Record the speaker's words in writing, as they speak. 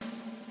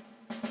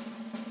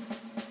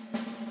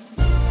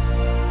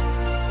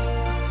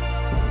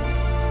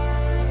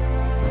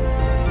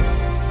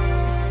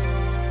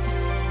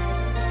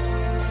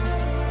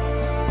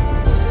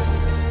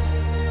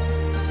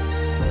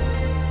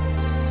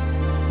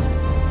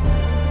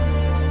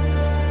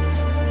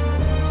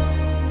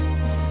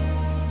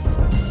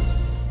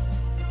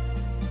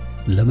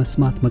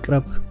ለመስማት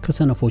መቅረብ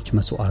ከሰነፎች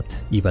መስዋዕት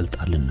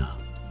ይበልጣልና።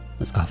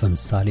 መጽሐፈ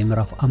ምሳሌ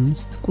ምዕራፍ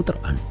 5 ቁጥር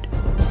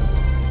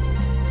 1።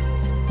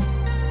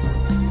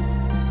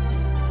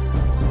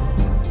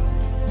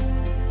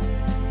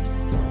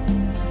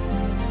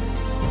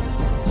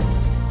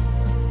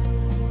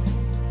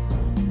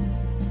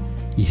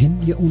 ይህን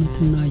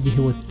የእውነትና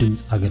የሕይወት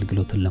ድምጽ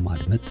አገልግሎትን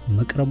ለማድመጥ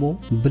መቅረቦ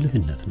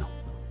ብልህነት ነው።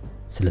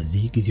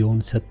 ስለዚህ ጊዜውን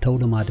ሰጥተው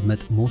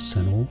ለማድመጥ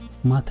መወሰኖ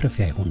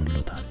ማትረፊያ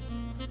ይሆንልዎታል።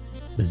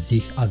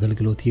 በዚህ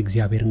አገልግሎት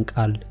የእግዚአብሔርን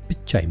ቃል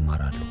ብቻ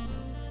ይማራሉ።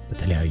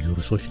 በተለያዩ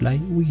ርዕሶች ላይ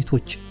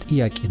ውይይቶች፣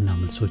 ጥያቄና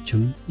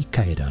መልሶችም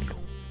ይካሄዳሉ።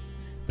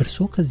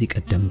 እርስዎ ከዚህ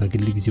ቀደም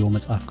በግል ጊዜው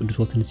መጽሐፍ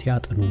ቅዱሶትን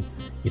ሲያጠኑ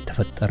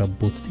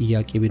የተፈጠረቦት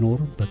ጥያቄ ቢኖር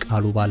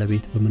በቃሉ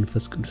ባለቤት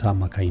በመንፈስ ቅዱስ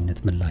አማካኝነት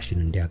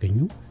ምላሽን እንዲያገኙ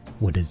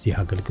ወደዚህ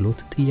አገልግሎት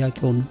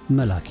ጥያቄውን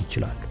መላክ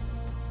ይችላሉ።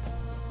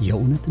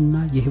 የእውነትና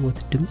የሕይወት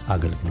ድምጽ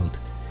አገልግሎት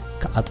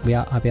ከአጥቢያ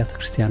አብያተ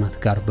ክርስቲያናት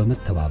ጋር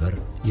በመተባበር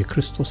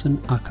የክርስቶስን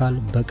አካል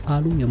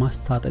በቃሉ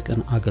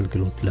የማስታጠቅን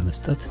አገልግሎት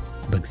ለመስጠት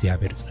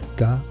በእግዚአብሔር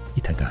ጸጋ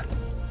ይተጋል።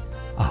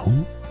 አሁን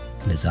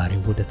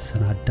ለዛሬው ወደ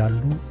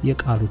ተሰናዳሉ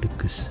የቃሉ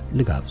ድግስ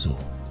ልጋብዞ።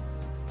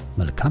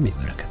 መልካም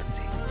የበረከት ጊዜ።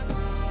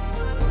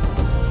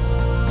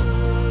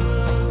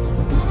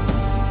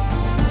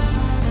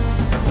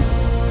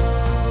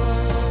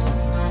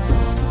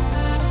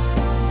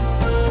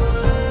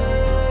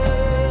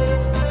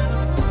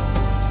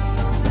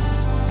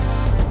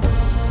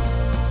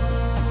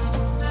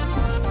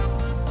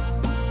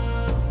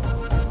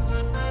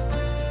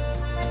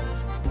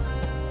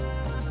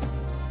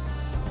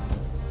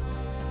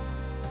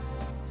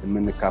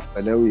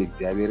 የምንካፈለው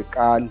የእግዚአብሔር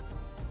ቃል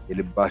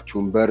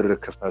የልባችሁን በር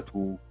ክፈቱ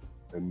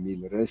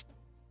በሚል ርዕስ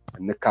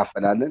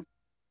እንካፈላለን።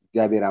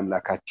 እግዚአብሔር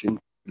አምላካችን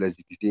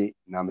ስለዚህ ጊዜ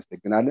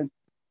እናመሰግናለን።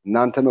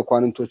 እናንተ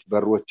መኳንንቶች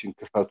በሮችን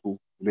ክፈቱ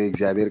ብሎ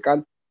የእግዚአብሔር ቃል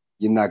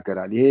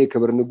ይናገራል። ይሄ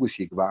የክብር ንጉስ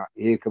ይግባ።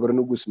 ይሄ የክብር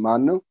ንጉስ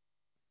ማን ነው?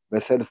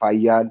 በሰልፍ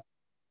ኃያል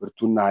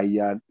ብርቱና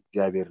ኃያል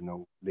እግዚአብሔር ነው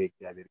ብሎ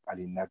የእግዚአብሔር ቃል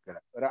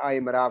ይናገራል። ራእይ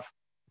ምዕራፍ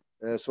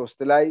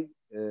 3 ላይ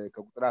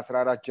ከቁጥር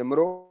 14 ጀምሮ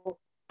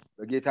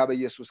በጌታ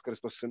በኢየሱስ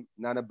ክርስቶስ ስም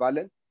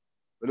እናነባለን።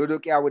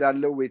 በሎዶቅያ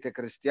ወዳለው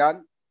ቤተክርስቲያን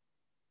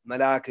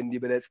መልአክ እንዲህ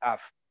ብለህ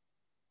ጻፍ።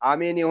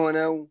 አሜን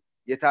የሆነው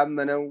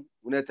የታመነው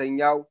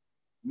እውነተኛው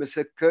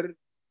ምስክር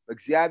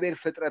በእግዚአብሔር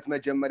ፍጥረት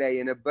መጀመሪያ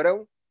የነበረው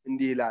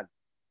እንዲህ ይላል።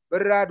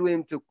 በራድ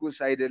ወይም ትኩስ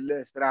አይደለ፣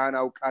 ስራህን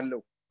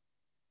አውቃለሁ።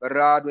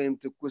 በራድ ወይም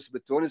ትኩስ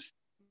ብትሆንስ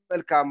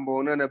መልካም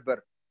በሆነ ነበር።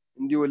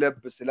 እንዲሁ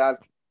ለብ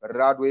ስላልክ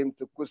በራድ ወይም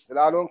ትኩስ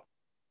ስላልሆንክ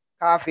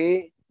ካፌ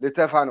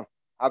ልተፋ ነው።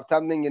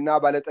 ሀብታም ነኝና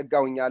ባለጠጋ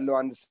ሆኛለሁ፣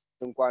 አንድ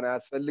እንኳን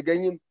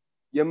አያስፈልገኝም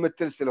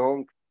የምትል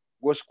ስለሆንክ፣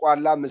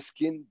 ጎስቋላ፣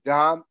 ምስኪን፣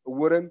 ድሃም፣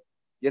 እውርም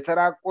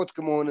የተራቆትክ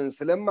መሆንን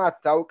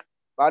ስለማታውቅ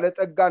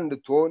ባለጠጋ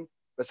እንድትሆን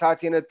በሳት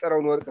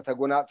የነጠረውን ወርቅ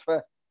ተጎናጽፈ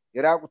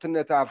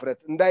የራቁትነት አፍረት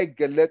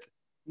እንዳይገለጥ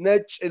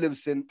ነጭ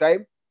ልብስን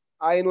ታይም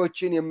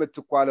አይኖችን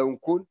የምትኳለውን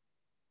ኩል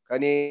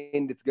ከኔ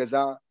እንድትገዛ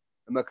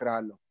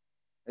እመክርሃለሁ።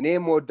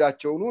 እኔም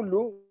ወዳቸውን ሁሉ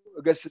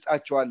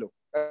እገስጻቸዋለሁ፣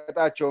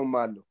 ቀጣቸውም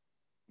አለሁ።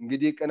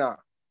 እንግዲህ ቅና፣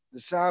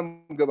 ንስሐም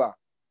ግባ።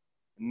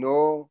 እነሆ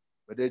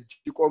በደጅ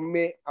ቆሜ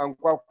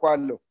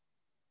አንኳኳለሁ።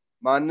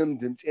 ማንም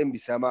ድምፄን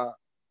ቢሰማ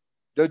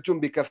ደጁን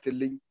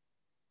ቢከፍትልኝ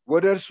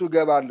ወደ እርሱ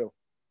እገባለሁ፣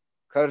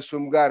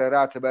 ከእርሱም ጋር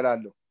እራት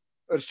እበላለሁ፣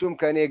 እርሱም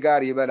ከኔ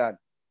ጋር ይበላል።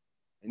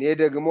 እኔ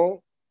ደግሞ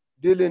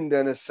ድል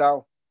እንደነሳው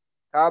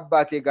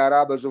ከአባቴ ጋር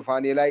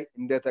በዙፋኔ ላይ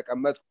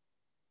እንደተቀመጥኩ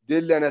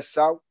ድል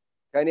ለነሳው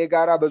ከኔ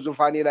ጋር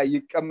በዙፋኔ ላይ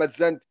ይቀመጥ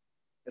ዘንድ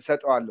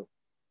እሰጠዋለሁ።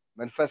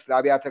 መንፈስ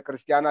ለአብያተ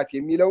ክርስቲያናት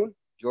የሚለውን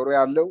ጆሮ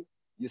ያለው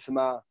ይስማ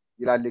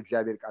ይላል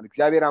እግዚአብሔር ቃል።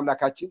 እግዚአብሔር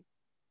አምላካችን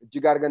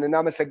እጅግ አድርገን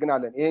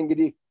እናመሰግናለን። ይሄ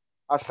እንግዲህ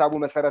ሐሳቡ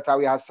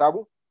መሰረታዊ ሐሳቡ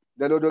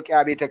ለሎዶቅያ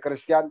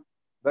ቤተክርስቲያን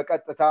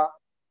በቀጥታ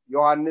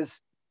ዮሐንስ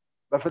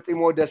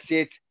በፍጢሞ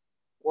ደሴት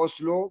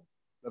ቆስሎ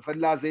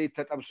በፈላ ዘይት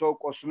ተጠብሶ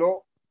ቆስሎ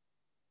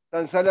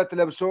ሰንሰለት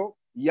ለብሶ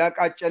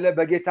ያቃጨለ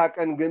በጌታ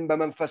ቀን ግን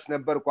በመንፈስ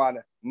ነበርኩ አለ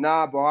እና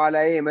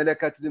በኋላዬ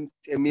የመለከት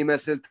ድምጽ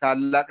የሚመስል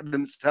ታላቅ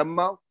ድምጽ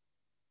ሰማው።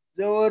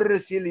 ዘወር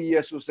ሲል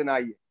ኢየሱስን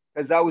አየ።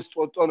 ከዛ ውስጥ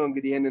ወጥቶ ነው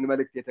እንግዲህ ይሄንን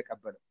መልእክት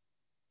የተቀበለው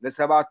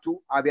ለሰባቱ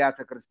አብያተ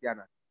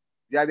ክርስቲያናት።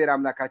 እግዚአብሔር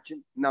አምላካችን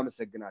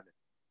እናመሰግናለን።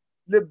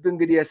 ልብ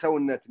እንግዲህ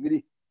የሰውነት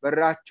እንግዲህ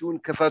በራችሁን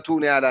ክፈቱ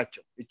ነው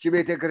ያላቸው። እቺ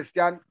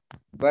ቤተክርስቲያን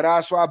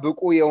በራሷ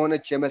ብቁ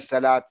የሆነች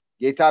የመሰላት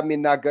ጌታ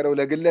የሚናገረው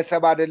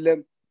ለግለሰብ አይደለም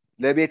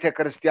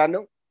ለቤተክርስቲያን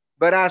ነው።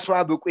 በራሷ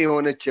ብቁ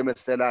የሆነች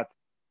የመሰላት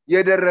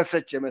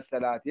የደረሰች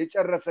የመሰላት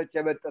የጨረሰች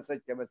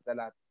የበጠሰች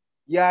የመሰላት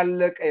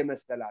ያለቀ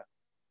የመሰላት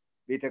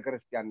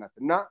ቤተክርስቲያን ናት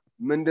እና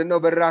ምንድነው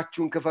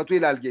በራችሁን ክፈቱ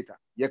ይላል ጌታ።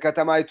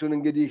 የከተማይቱን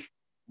እንግዲህ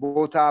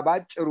ቦታ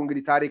ባጭሩ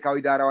እንግዲህ ታሪካዊ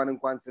ዳራዋን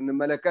እንኳን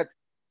ስንመለከት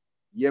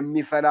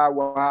የሚፈላ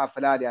ውሃ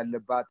ፍላል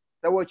ያለባት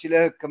ሰዎች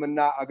ለሕክምና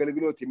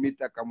አገልግሎት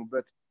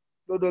የሚጠቀሙበት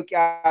ሎዶቅያ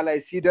ላይ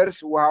ሲደርስ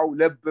ውሃው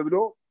ለብ ብሎ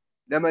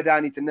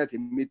ለመድኃኒትነት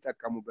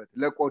የሚጠቀሙበት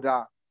ለቆዳ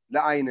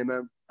ለዓይን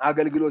ህመም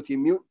አገልግሎት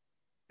የሚውል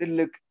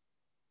ትልቅ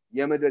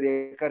የምድር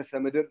የከርሰ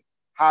ምድር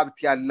ሀብት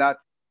ያላት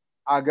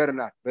አገር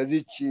ናት።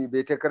 በዚህች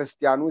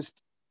ቤተክርስቲያን ውስጥ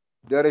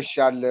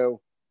ደርሻለሁ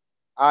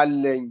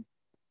አለኝ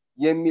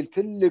የሚል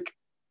ትልቅ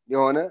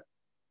የሆነ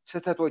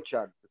ስህተቶች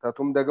አሉ።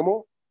 ስህተቱም ደግሞ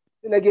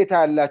ለጌታ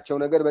ያላቸው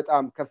ነገር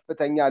በጣም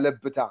ከፍተኛ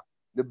ለብታ፣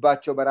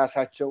 ልባቸው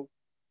በራሳቸው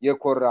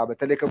የኮራ።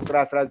 በተለይ ከቁጥር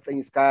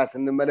 19 እስከ 20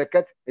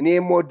 ስንመለከት እኔ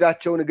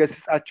የምወዳቸውን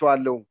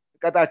እገስጻቸዋለሁ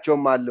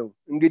እቀጣቸውም አለው፣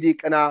 እንግዲህ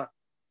ቅና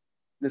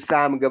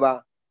ንስሐም ግባ፣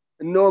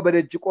 እነሆ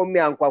በደጅ ቆሜ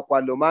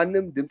አንኳኳለሁ፣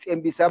 ማንም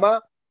ድምፄን ቢሰማ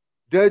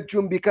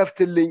ደጁን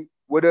ቢከፍትልኝ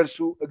ወደ እርሱ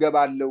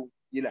እገባለሁ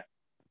ይላል።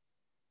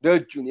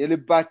 ደጁን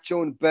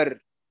የልባቸውን በር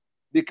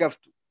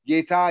ቢከፍቱ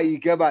ጌታ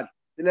ይገባል።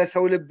 ስለ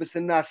ሰው ልብ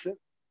ስናስብ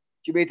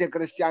እቺ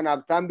ቤተክርስቲያን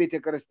ሀብታም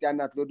ቤተክርስቲያን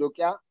ናት።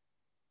 ሎዶቅያ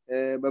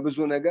በብዙ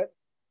ነገር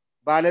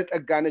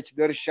ባለጠጋ ነች፣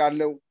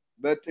 ደርሻለሁ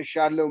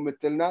በጥሻለሁ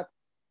የምትል ናት።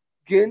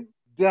 ግን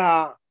ድሃ፣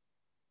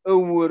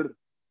 እውር፣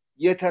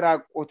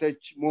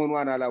 የተራቆተች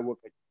መሆኗን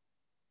አላወቀች።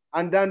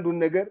 አንዳንዱን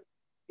ነገር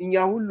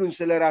እኛ ሁሉን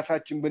ስለ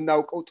ራሳችን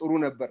ብናውቀው ጥሩ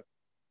ነበር።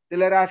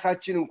 ስለ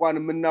ራሳችን እንኳን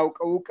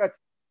የምናውቀው ዕውቀት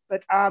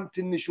በጣም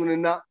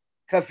ትንሹንና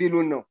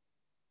ከፊሉን ነው።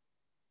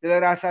 ስለ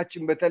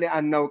ራሳችን በተለይ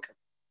አናውቅም።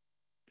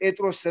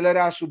 ጴጥሮስ ስለ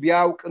ራሱ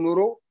ቢያውቅ ኑሮ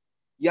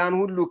ያን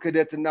ሁሉ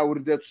ክደትና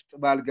ውርደት ውስጥ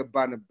ባልገባ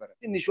ነበር።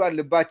 ትንሿን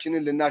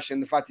ልባችንን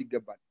ልናሸንፋት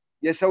ይገባል።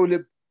 የሰው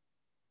ልብ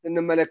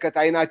ስንመለከት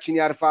አይናችን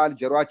ያርፋል፣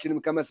 ጆሮአችንም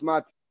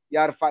ከመስማት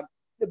ያርፋል፣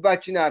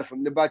 ልባችን አያርፍም።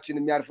 ልባችን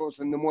የሚያርፈው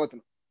ስንሞት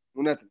ነው።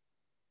 እውነት ነው።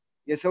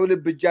 የሰው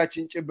ልብ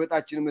እጃችን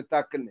ጭብጣችን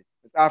የምታክል ነች።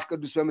 መጽሐፍ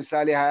ቅዱስ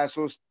በምሳሌ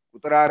 23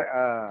 ቁጥር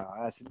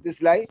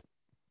 26 ላይ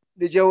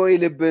ልጄ ሆይ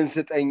ልብህን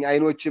ስጠኝ፣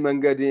 አይኖች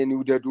መንገድህን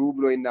ይውደዱ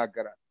ብሎ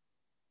ይናገራል።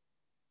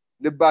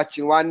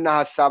 ልባችን ዋና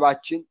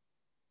ሐሳባችን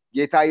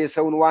ጌታ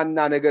የሰውን ዋና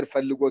ነገር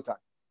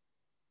ፈልጎታል።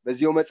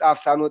 በዚሁ መጽሐፍ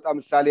ሳንወጣ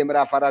ምሳሌ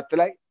ምዕራፍ 4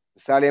 ላይ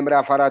ምሳሌ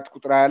ምዕራፍ 4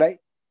 ቁጥር 20 ላይ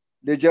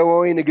ልጄ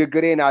ሆይ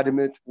ንግግሬን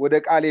አድምጥ፣ ወደ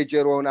ቃሌ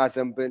ጆሮህን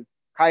አዘንብል፣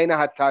 ከዓይንህ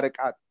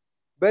አታርቃት፣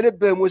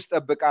 በልብህም ውስጥ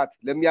ጠብቃት፣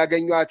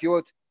 ለሚያገኟት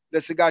ሕይወት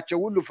ለሥጋቸው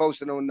ሁሉ ፈውስ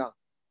ነውና።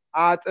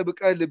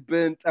 አጥብቀህ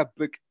ልብህን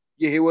ጠብቅ፣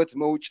 የሕይወት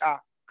መውጫ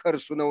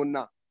ከእርሱ ነውና።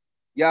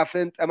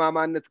 የአፍህን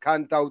ጠማማነት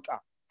ካንተ አውጣ፣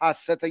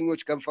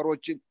 ሐሰተኞች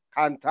ከንፈሮችን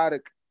ካንተ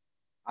አርቅ።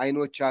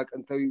 አይኖች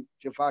አቅንተው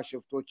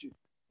ሽፋሽፍቶች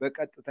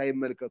በቀጥታ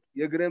ይመልከቱ፣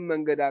 የእግርህን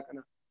መንገድ አቅና፣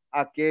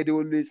 አካሄድህ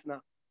ሁሉ ይጽና፣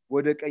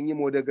 ወደ ቀኝም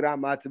ወደ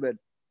ግራም አትበል፣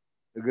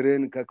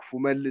 እግርህን ከክፉ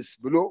መልስ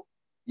ብሎ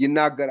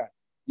ይናገራል።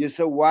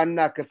 የሰው ዋና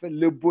ክፍል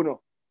ልቡ ነው።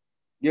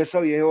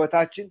 የሰው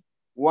የሕይወታችን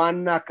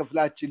ዋና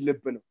ክፍላችን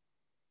ልብ ነው።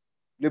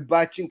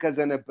 ልባችን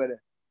ከዘነበለ፣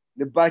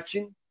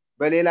 ልባችን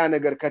በሌላ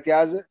ነገር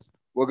ከተያዘ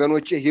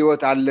ወገኖቼ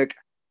ሕይወት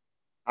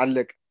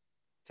አለቀ።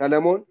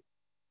 ሰለሞን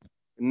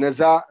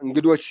እነዛ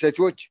እንግዶች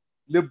ሴቶች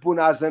ልቡን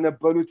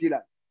አዘነበሉት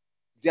ይላል።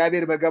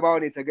 እግዚአብሔር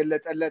በገባውን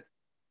የተገለጠለት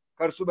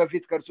ከእርሱ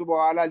በፊት ከእርሱ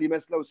በኋላ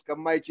ሊመስለው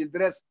እስከማይችል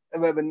ድረስ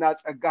ጥበብና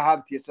ጸጋ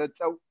ሀብት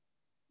የሰጠው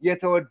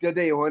የተወደደ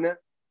የሆነ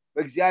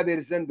በእግዚአብሔር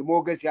ዘንድ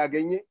ሞገስ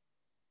ያገኘ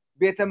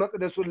ቤተ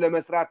መቅደሱን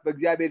ለመስራት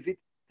በእግዚአብሔር ፊት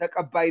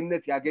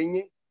ተቀባይነት ያገኘ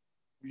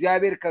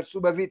እግዚአብሔር ከእርሱ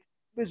በፊት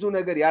ብዙ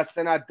ነገር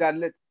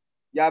ያሰናዳለት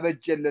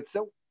ያበጀለት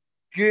ሰው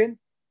ግን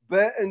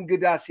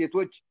በእንግዳ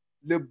ሴቶች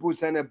ልቡ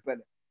ዘነበለ፣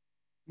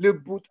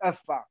 ልቡ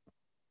ጠፋ፣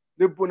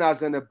 ልቡን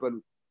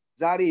አዘነበሉት።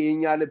 ዛሬ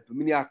የኛ ልብ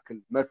ምን ያክል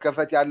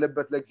መከፈት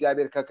ያለበት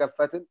ለእግዚአብሔር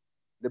ከከፈትን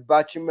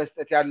ልባችን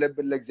መስጠት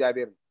ያለብን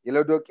ለእግዚአብሔር ነው።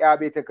 የሎዶቅያ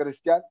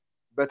ቤተክርስቲያን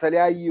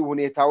በተለያዩ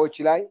ሁኔታዎች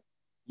ላይ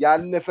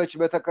ያለፈች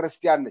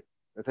ቤተክርስቲያን ነች።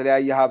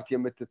 በተለያየ ሀብት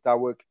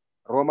የምትታወቅ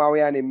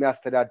ሮማውያን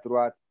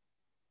የሚያስተዳድሯት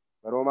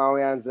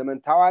በሮማውያን ዘመን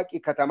ታዋቂ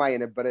ከተማ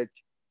የነበረች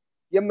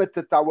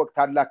የምትታወቅ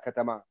ታላቅ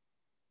ከተማ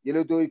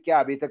የሎዶቅያ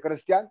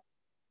ቤተክርስቲያን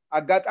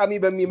አጋጣሚ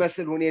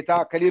በሚመስል ሁኔታ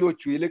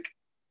ከሌሎቹ ይልቅ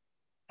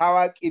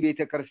ታዋቂ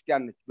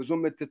ቤተክርስቲያን ነች። ብዙ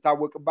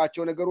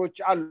የምትታወቅባቸው ነገሮች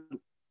አሉ።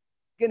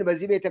 ግን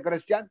በዚህ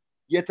ቤተክርስቲያን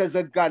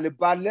የተዘጋ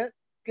ልብ አለ።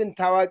 ግን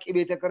ታዋቂ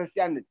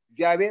ቤተክርስቲያን ነች።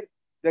 እግዚአብሔር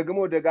ደግሞ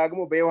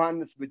ደጋግሞ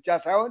በዮሐንስ ብቻ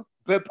ሳይሆን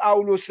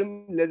በጳውሎስም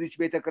ለዚች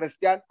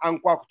ቤተክርስቲያን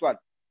አንኳኩቷል።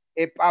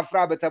 ኤጳፍራ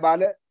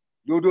በተባለ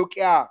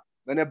ሎዶቅያ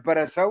በነበረ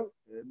ሰው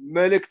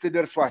መልእክት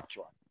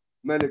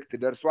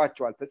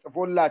ደርሷቸዋል፣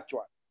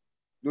 ተጽፎላቸዋል።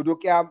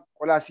 ሎዶቅያ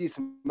ቆላሲስ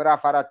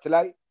ምዕራፍ 4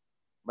 ላይ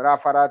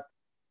ምዕራፍ 4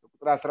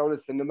 ቁጥር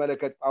 12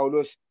 ስንመለከት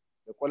ጳውሎስ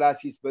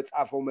ለቆላሲስ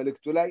በጻፈው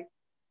መልእክቱ ላይ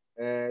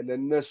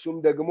ለነሱም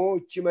ደግሞ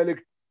እቺ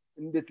መልእክት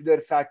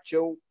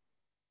እንድትደርሳቸው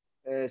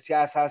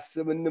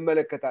ሲያሳስብ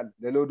እንመለከታለን።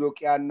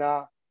 ለሎዶቅያና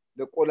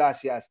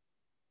ለቆላሲያስ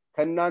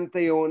ከናንተ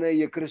የሆነ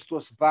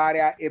የክርስቶስ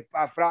ባሪያ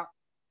ኤጳፍራ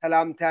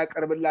ሰላምታ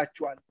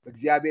ያቀርብላችኋል፣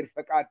 በእግዚአብሔር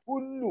ፈቃድ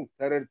ሁሉ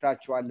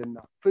ተረድታችኋልና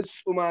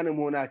ፍጹማንም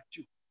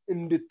ሆናችሁ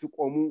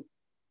እንድትቆሙ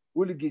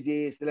ሁልጊዜ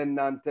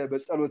ስለናንተ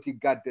በጸሎት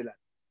ይጋደላል።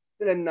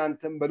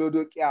 ስለናንተም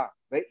በሎዶቅያ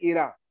በኢራ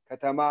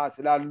ከተማ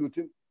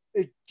ስላሉትም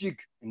እጅግ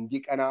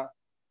እንዲቀና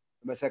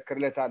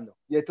መሰክርለታለሁ።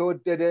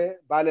 የተወደደ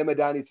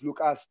ባለመድኃኒት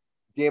ሉቃስ፣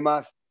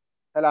 ዴማስ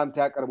ሰላምታ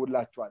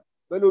ያቀርቡላችኋል።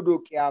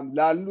 በሎዶቅያም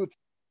ላሉት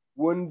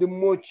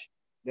ወንድሞች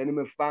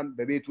ለንምፋም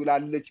በቤቱ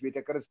ላለች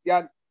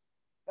ቤተክርስቲያን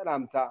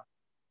ሰላምታ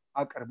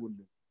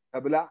አቀርቡልን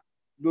ተብላ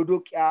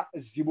ሎዶቅያ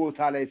እዚህ ቦታ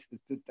ላይ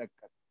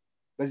ስትጠቀም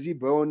በዚህ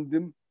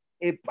በወንድም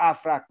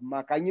ኤጳፍራ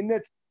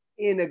አማካኝነት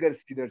ይሄ ነገር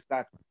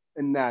ሲደርሳት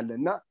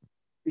እናያለንና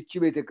እቺ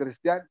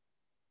ቤተክርስቲያን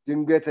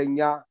ድንገተኛ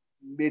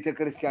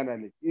ቤተክርስቲያን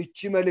አለች።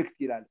 እቺ መልእክት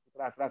ይላል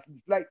ቁጥር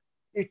 16 ላይ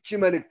እቺ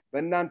መልእክት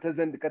በእናንተ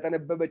ዘንድ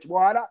ከተነበበች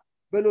በኋላ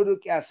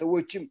በሎዶቅያ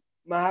ሰዎችም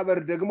ማህበር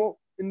ደግሞ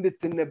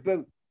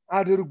እንድትነበብ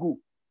አድርጉ።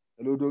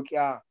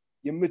 ለሎዶቅያ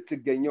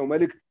የምትገኘው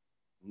መልእክት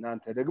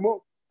እናንተ ደግሞ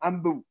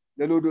አንብቡ።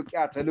 ለሎዶቅያ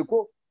ተልኮ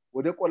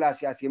ወደ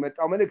ቆላሲያስ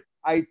የመጣው መልእክት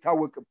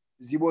አይታወቅም።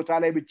 እዚህ ቦታ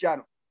ላይ ብቻ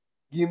ነው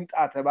ይምጣ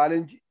ተባለ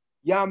እንጂ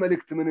ያ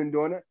መልእክት ምን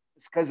እንደሆነ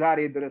እስከ ዛሬ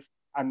ድረስ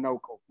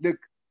አናውቀው።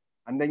 ልክ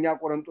አንደኛ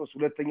ቆሮንቶስ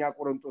ሁለተኛ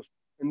ቆሮንቶስ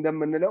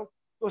እንደምንለው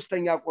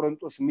ሶስተኛ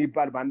ቆሮንቶስ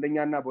የሚባል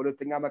በአንደኛና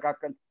በሁለተኛ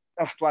መካከል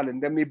ጠፍቷል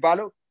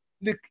እንደሚባለው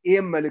ልክ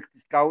ይሄም መልእክት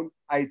እስካሁን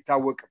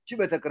አይታወቅም። እቺ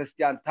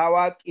ቤተክርስቲያን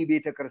ታዋቂ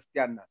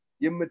ቤተክርስቲያን ናት፣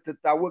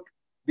 የምትታወቅ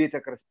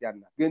ቤተክርስቲያን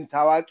ናት። ግን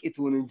ታዋቂ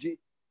ትሁን እንጂ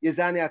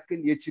የዛን ያክል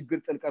የችግር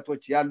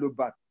ጥልቀቶች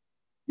ያሉባት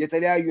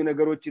የተለያዩ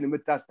ነገሮችን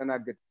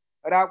የምታስተናግድ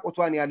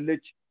ራቁቷን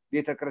ያለች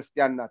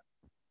ቤተክርስቲያን ናት።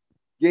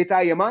 ጌታ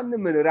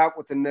የማንምን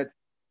ራቁትነት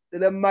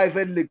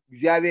ስለማይፈልግ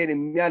እግዚአብሔር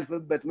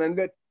የሚያልፍበት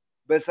መንገድ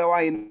በሰው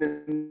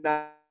ዓይንና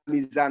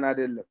ሚዛን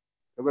አይደለም።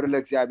 ክብር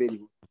ለእግዚአብሔር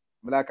ይሁን።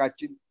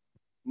 አምላካችን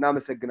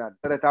እናመሰግናለን።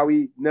 መሰረታዊ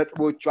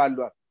ነጥቦች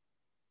አሏት።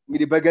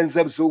 እንግዲህ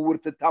በገንዘብ ዝውውር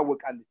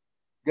ትታወቃለች።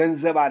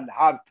 ገንዘብ አለ፣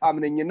 ሀብታም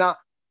ነኝና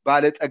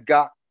ባለጠጋ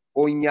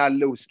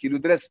ሆኛለሁ እስኪሉ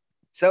ድረስ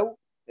ሰው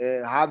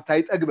ሀብት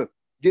አይጠግብም።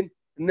 ግን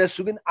እነሱ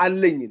ግን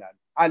አለኝ ይላሉ።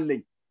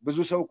 አለኝ። ብዙ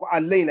ሰው እኮ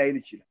አለኝ ላይል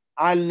ይችላል።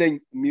 አለኝ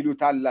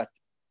የሚሉት አላቸው።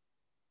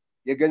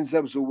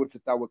 የገንዘብ ዝውውር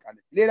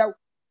ትታወቃለች። ሌላው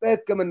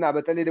በሕክምና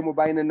በተለይ ደግሞ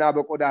በዓይንና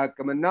በቆዳ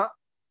ሕክምና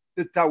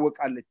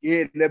ትታወቃለች። ይሄ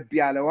ለብ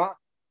ያለዋ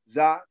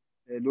ዛ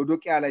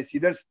ሎዶቅያ ላይ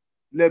ሲደርስ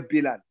ለብ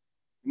ይላል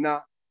እና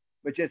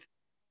መቼስ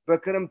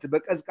በክረምት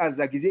በቀዝቃዛ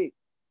ጊዜ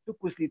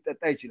ትኩስ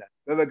ሊጠጣ ይችላል፣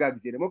 በበጋ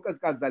ጊዜ ደግሞ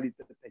ቀዝቃዛ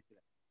ሊጠጣ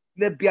ይችላል።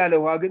 ለብ ያለ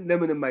ውሃ ግን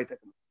ለምንም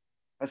አይጠቅምም።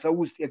 ከሰው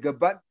ውስጥ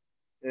የገባን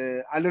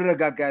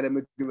አልረጋጋ ያለ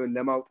ምግብን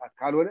ለማውጣት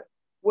ካልሆነ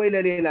ወይ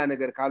ለሌላ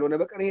ነገር ካልሆነ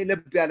በቀር ይሄ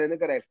ለብ ያለ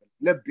ነገር አይፈልግም።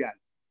 ለብ ያለ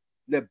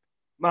ለብ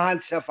መሃል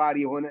ሰፋሪ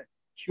የሆነ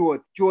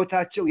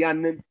ህይወታቸው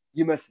ያንን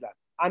ይመስላል።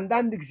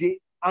 አንዳንድ ጊዜ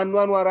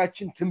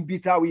አኗኗራችን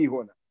ትንቢታዊ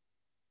ይሆናል።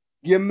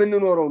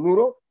 የምንኖረው ኑሮ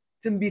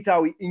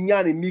ትንቢታዊ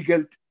እኛን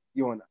የሚገልጥ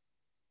ይሆናል።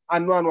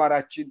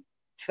 አኗኗራችን፣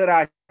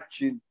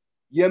 ስራችን፣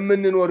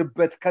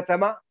 የምንኖርበት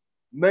ከተማ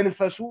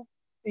መንፈሱ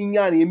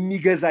እኛን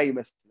የሚገዛ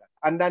ይመስላል።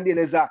 አንዳንዴ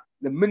ለዛ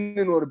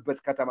ለምንኖርበት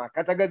ከተማ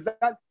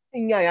ከተገዛን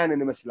እኛ ያንን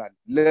እንመስላለን።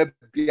 ለብ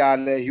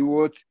ያለ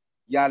ህይወት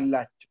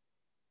ያላቸው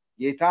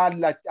ጌታ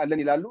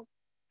አለን ይላሉ፣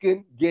 ግን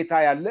ጌታ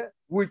ያለ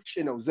ውጭ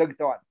ነው።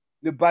 ዘግተዋል፣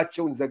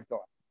 ልባቸውን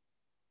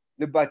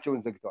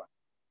ዘግተዋል።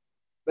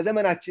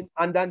 በዘመናችን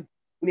አንዳንድ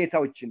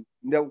ሁኔታዎችን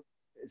እንደው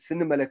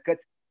ስንመለከት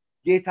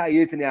ጌታ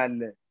የት ነው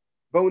ያለ፣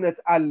 በእውነት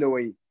አለ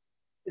ወይ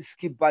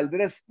እስኪባል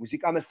ድረስ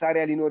ሙዚቃ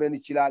መሳሪያ ሊኖረን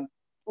ይችላል፣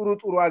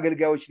 ጥሩ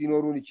አገልጋዮች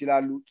ሊኖሩን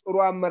ይችላሉ፣ ጥሩ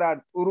አመራር፣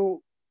 ጥሩ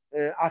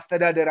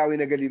አስተዳደራዊ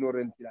ነገር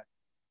ሊኖረን ይችላል።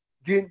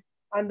 ግን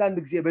አንዳንድ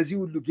ጊዜ በዚህ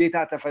ሁሉ ጌታ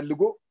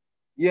ተፈልጎ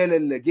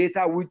የሌለ ጌታ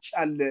ውጭ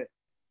አለ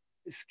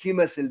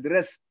እስኪመስል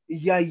ድረስ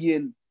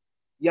እያየን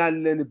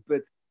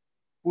ያለንበት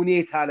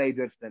ሁኔታ ላይ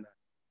ደርሰናል።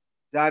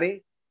 ዛሬ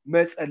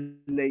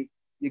መጸለይ፣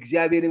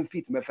 የእግዚአብሔርን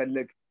ፊት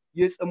መፈለግ፣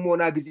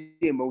 የጽሞና ጊዜ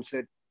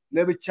መውሰድ፣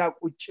 ለብቻ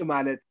ቁጭ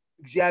ማለት፣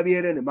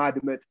 እግዚአብሔርን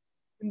ማድመጥ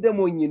እንደ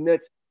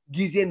ሞኝነት፣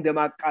 ጊዜ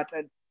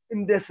እንደማቃጠል፣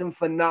 እንደ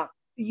ስንፍና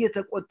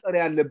እየተቆጠረ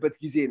ያለበት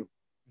ጊዜ ነው።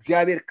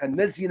 እግዚአብሔር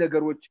ከነዚህ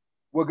ነገሮች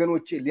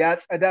ወገኖቼ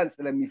ሊያጸዳን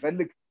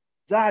ስለሚፈልግ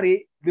ዛሬ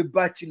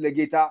ልባችን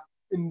ለጌታ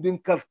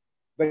እንድንከፍት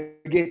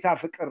በጌታ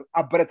ፍቅር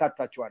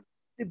አበረታታችኋለሁ።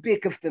 ልቤ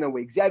ክፍት ነው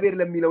ወይ? እግዚአብሔር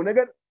ለሚለው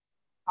ነገር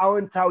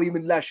አዎንታዊ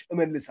ምላሽ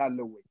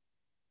እመልሳለሁ ወይ?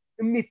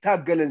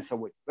 የሚታገለን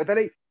ሰዎች፣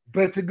 በተለይ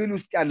በትግል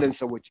ውስጥ ያለን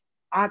ሰዎች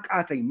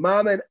አቃተኝ፣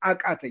 ማመን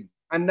አቃተኝ።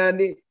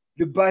 አንዳንዴ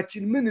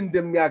ልባችን ምን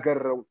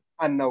እንደሚያገረው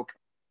አናውቅም።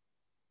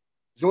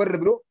 ዞር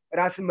ብሎ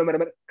ራስን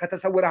መመርመር፣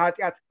 ከተሰወረ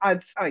ኃጢአት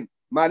አንጻኝ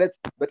ማለት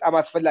በጣም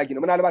አስፈላጊ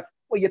ነው። ምናልባት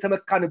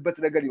የተመካንበት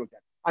ነገር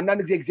ይኖራል። አንዳንድ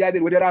ጊዜ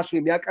እግዚአብሔር ወደ ራሱ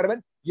የሚያቀርበን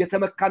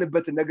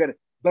የተመካንበትን ነገር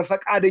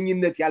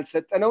በፈቃደኝነት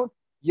ያልሰጠነውን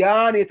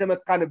ያን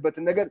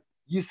የተመካንበትን ነገር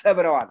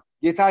ይሰብረዋል።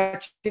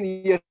 ጌታችን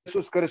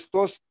ኢየሱስ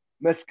ክርስቶስ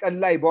መስቀል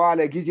ላይ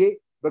በዋለ ጊዜ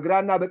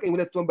በግራና በቀኝ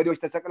ሁለት ወንበዴዎች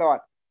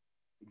ተሰቅለዋል።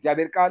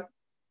 እግዚአብሔር ቃል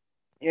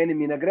ይህን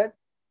የሚነግረን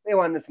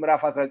በዮሐንስ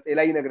ምዕራፍ 19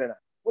 ላይ ይነግረናል።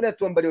 ሁለት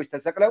ወንበዴዎች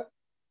ተሰቅለው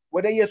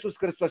ወደ ኢየሱስ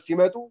ክርስቶስ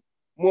ሲመጡ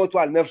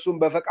ሞቷል፣ ነፍሱን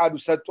በፈቃዱ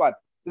ሰጥቷል።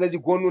 ስለዚህ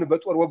ጎኑን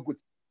በጦር ወጉት።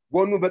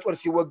 ጎኑ በጦር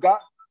ሲወጋ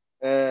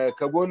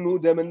ከጎኑ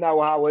ደምና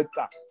ውሃ ወጣ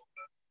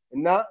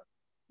እና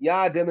ያ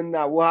ደምና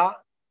ውሃ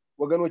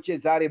ወገኖቼ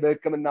ዛሬ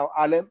በሕክምናው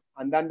ዓለም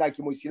አንዳንድ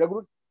ሐኪሞች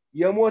ሲነግሩን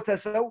የሞተ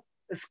ሰው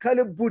እስከ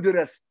ልቡ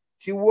ድረስ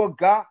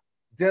ሲወጋ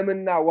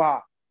ደምና ውሃ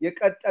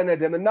የቀጠነ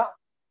ደምና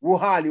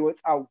ውሃ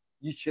ሊወጣው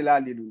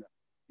ይችላል ይሉናል።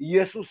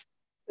 ኢየሱስ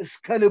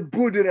እስከ ልቡ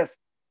ድረስ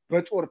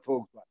በጦር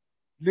ተወግቷል።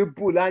 ልቡ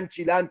ላንቺ፣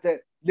 ላንተ፣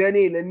 ለኔ፣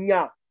 ለኛ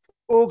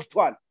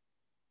ተወግቷል።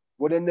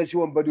 ወደ እነዚህ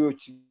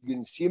ወንበዴዎች ግን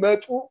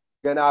ሲመጡ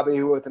ገና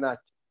በህይወት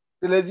ናቸው።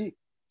 ስለዚህ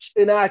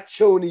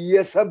ጭናቸውን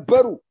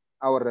እየሰበሩ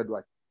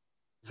አወረዷቸው።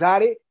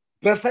 ዛሬ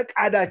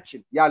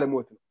በፈቃዳችን ያለ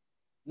ሞት ነው።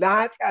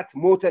 ለኃጢአት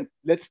ሞተን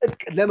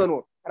ለጽድቅ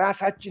ለመኖር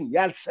ራሳችን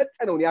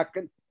ያልሰጠነውን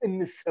ያክል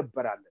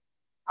እንሰበራለን።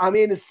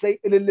 አሜን እሰይ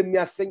እልል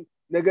የሚያሰኝ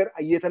ነገር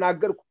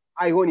እየተናገርኩ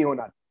አይሆን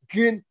ይሆናል።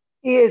 ግን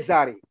ይሄ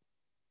ዛሬ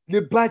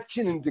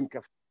ልባችን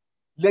እንድንከፍት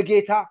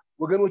ለጌታ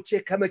ወገኖቼ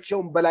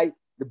ከመቼውም በላይ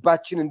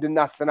ልባችን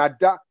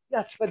እንድናሰናዳ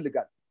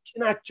ያስፈልጋል።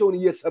 ጭናቸውን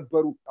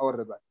እየሰበሩ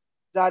አወረዷል።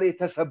 ዛሬ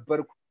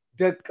ተሰበርኩ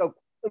ደቀቁ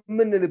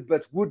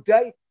የምንልበት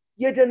ጉዳይ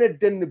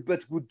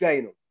የደነደንበት ጉዳይ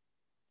ነው።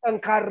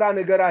 ጠንካራ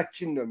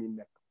ነገራችን ነው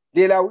የሚነካው።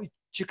 ሌላው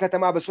እቺ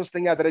ከተማ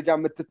በሶስተኛ ደረጃ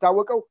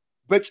የምትታወቀው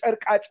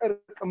በጨርቃ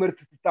ጨርቅ ምርት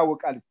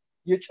ትታወቃለች።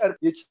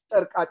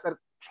 የጨርቃ ጨርቅ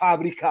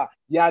ፋብሪካ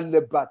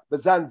ያለባት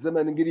በዛን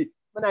ዘመን እንግዲህ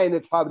ምን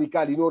አይነት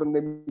ፋብሪካ ሊኖር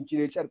እንደሚችል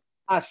የጨርቅ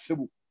አስቡ።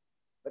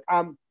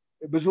 በጣም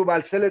ብዙ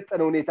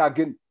ባልሰለጠነ ሁኔታ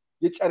ግን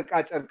የጨርቃ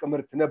ጨርቅ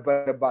ምርት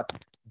ነበረባት።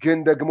 ግን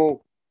ደግሞ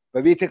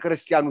በቤተ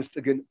ክርስቲያን ውስጥ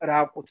ግን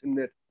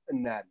ራቁትነት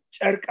እናያለን።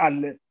 ጨርቅ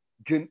አለ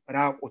ግን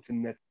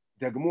ራቁትነት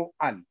ደግሞ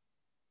አለ።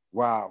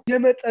 ዋው!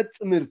 የመጠጥ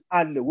ምርት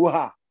አለ፣ ውሃ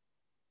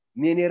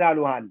ሚኔራል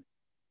ውሃ አለ።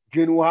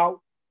 ግን ውሃው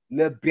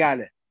ለብ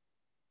ያለ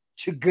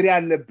ችግር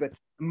ያለበት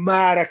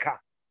ማያረካ።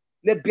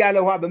 ለብ ያለ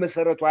ውሃ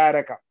በመሰረቱ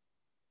አያረካ።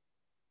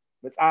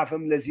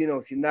 መጽሐፍም ለዚህ ነው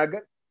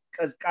ሲናገር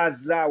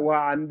ቀዝቃዛ ውሃ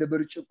አንድ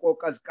ብርጭቆ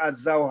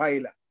ቀዝቃዛ ውሃ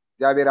ይላል።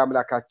 እግዚአብሔር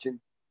አምላካችን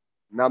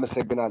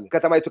እናመሰግናለን።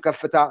 ከተማይቱ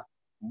ከፍታ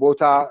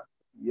ቦታ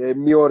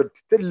የሚወርድ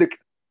ትልቅ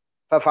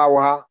ፈፋ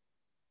ውሃ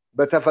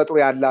በተፈጥሮ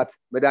ያላት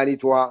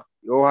መድኃኒት ውሃ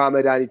የውሃ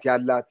መድኃኒት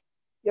ያላት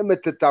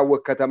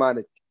የምትታወቅ ከተማ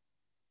ነች።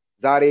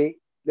 ዛሬ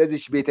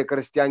ለዚህ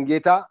ቤተክርስቲያን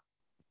ጌታ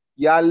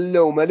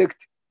ያለው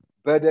መልእክት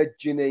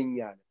በደጅ ነኝ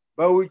ያለ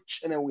በውጭ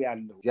ነው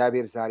ያለው።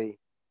 እግዚአብሔር ዛሬ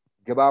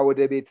ግባ ወደ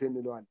ቤት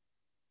እንለዋለን።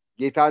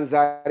 ጌታን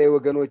ዛሬ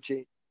ወገኖቼ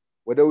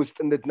ወደ ውስጥ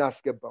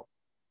እንድናስገባው።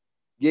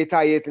 ጌታ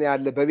የት ነው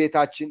ያለ?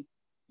 በቤታችን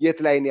የት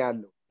ላይ ነው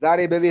ያለው? ዛሬ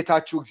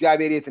በቤታችሁ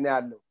እግዚአብሔር የት ነው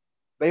ያለው?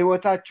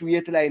 በህይወታችሁ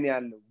የት ላይ ነው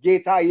ያለው?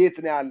 ጌታ የት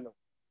ነው ያለው?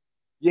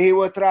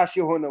 የህይወት ራስ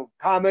የሆነው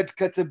ከአመድ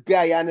ከትቢያ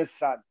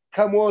ያነሳል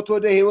ከሞት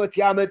ወደ ህይወት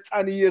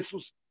ያመጣን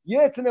ኢየሱስ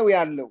የት ነው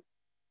ያለው?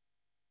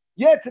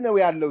 የት ነው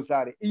ያለው?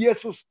 ዛሬ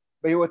ኢየሱስ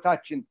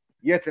በህይወታችን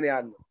የት ነው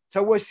ያለው?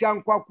 ሰዎች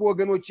ሲያንኳኩ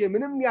ወገኖቼ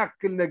ምንም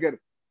ያክል ነገር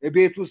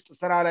ቤት ውስጥ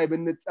ስራ ላይ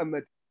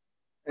ብንጠመድ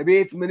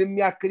ቤት ምንም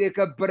ያክል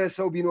የከበረ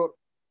ሰው ቢኖር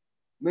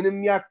ምንም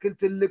ያክል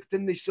ትልቅ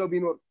ትንሽ ሰው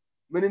ቢኖር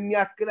ምንም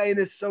ያክል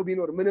አይነት ሰው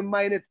ቢኖር ምንም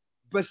አይነት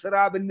በስራ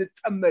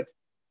ብንጠመድ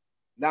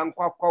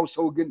ላንኳኳው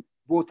ሰው ግን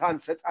ቦታ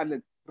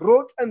እንሰጣለን።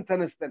 ሮጠን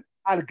ተነስተን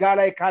አልጋ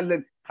ላይ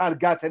ካለን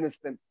ካልጋ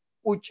ተነስተን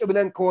ቁጭ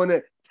ብለን ከሆነ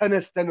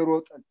ተነስተን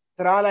ሮጠን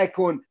ስራ ላይ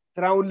ከሆነ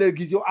ስራውን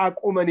ለጊዜው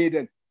አቁመን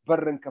ሄደን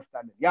በር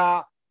እንከፍታለን። ያ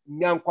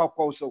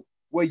የሚያንኳኳው ሰው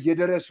ወይ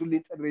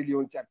የደረሱልኝ ጥሪ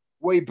ሊሆን ይችላል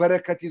ወይ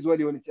በረከት ይዞ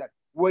ሊሆን ይችላል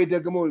ወይ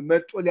ደግሞ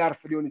መጥቶ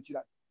ሊያርፍ ሊሆን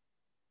ይችላል።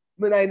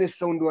 ምን አይነት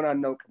ሰው እንደሆነ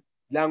አናውቅም።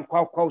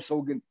 ላንኳኳው ሰው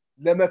ግን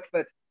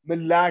ለመክፈት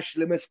ምላሽ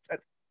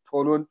ለመስጠት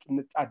ቶሎ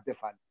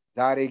እንጣደፋለን።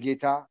 ዛሬ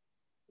ጌታ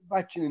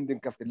ልባችን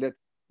እንድንከፍትለት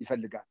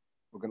ይፈልጋል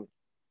ወገኖች።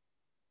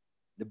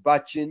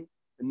 ልባችን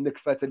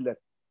እንክፈትለት።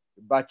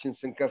 ልባችን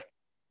ስንከፍት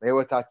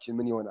በህይወታችን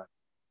ምን ይሆናል?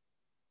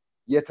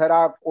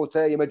 የተራቆተ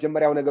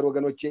የመጀመሪያው ነገር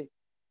ወገኖቼ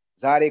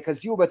ዛሬ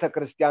ከዚሁ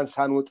ቤተክርስቲያን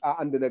ሳንወጣ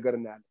አንድ ነገር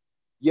እናያለን።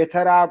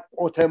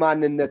 የተራቆተ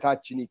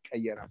ማንነታችን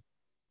ይቀየራል።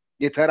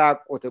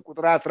 የተራቆተ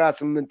ቁጥር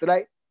 18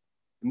 ላይ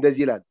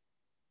እንደዚህ ይላል።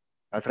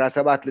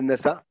 17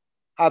 ልነሳ።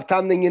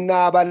 ሀብታም ነኝና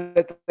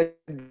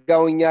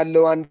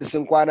ባለጠጋውኛለሁ አንድስ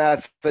እንኳን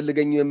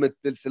አያስፈልገኝም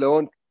የምትል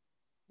ስለሆን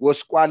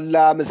ወስቋላ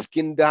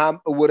ምስኪን ድሃም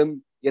እውርም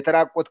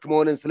የተራቆትክ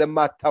መሆንን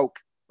ስለማታውቅ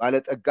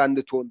ባለጠጋ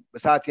እንድትሆን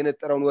በሰዓት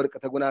የነጠረውን ወርቅ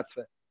ተጎናጽፈ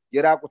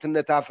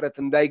የራቁትነት አፍረት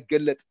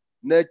እንዳይገለጥ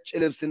ነጭ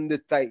ልብስ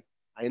እንድታይ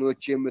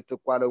አይኖች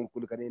የምትኳለውን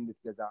ኩል ከኔ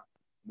እንድትገዛ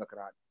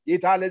መክራል።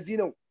 ጌታ ለዚህ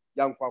ነው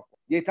ያንኳኳው።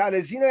 ጌታ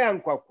ለዚህ ነው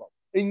ያንኳኳው።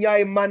 እኛ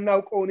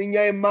የማናውቀውን እኛ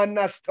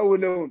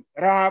የማናስተውለውን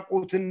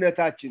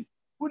ራቁትነታችን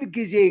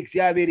ሁልጊዜ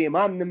እግዚአብሔር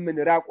የማንምን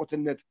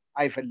ራቁትነት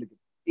አይፈልግም።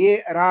 ይሄ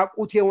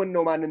ራቁት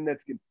የሆነው ማንነት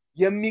ግን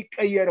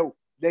የሚቀየረው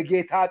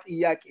ለጌታ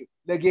ጥያቄ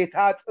ለጌታ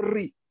ጥሪ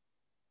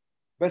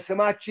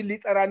በስማችን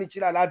ሊጠራን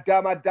ይችላል።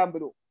 አዳም አዳም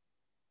ብሎ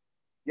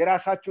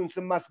የራሳችሁን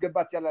ስም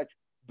ማስገባት ያላችሁ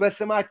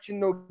በስማችን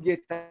ነው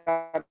ጌታ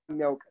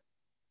የሚያውቀን።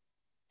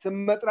 ስም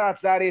መጥራት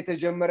ዛሬ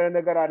የተጀመረ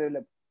ነገር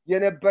አይደለም።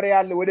 የነበረ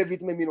ያለ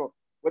ወደፊት የሚኖር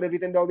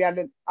ወደፊት እንደውም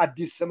ያለን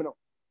አዲስ ስም ነው።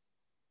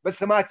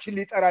 በስማችን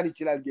ሊጠራን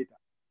ይችላል ጌታ።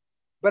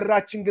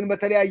 በራችን ግን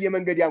በተለያየ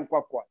መንገድ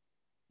ያንኳኳል።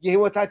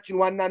 የህይወታችን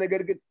ዋና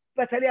ነገር ግን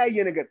በተለያየ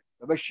ነገር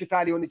በበሽታ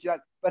ሊሆን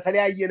ይችላል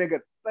በተለያየ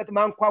ነገር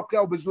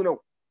ማንኳኳው ብዙ ነው።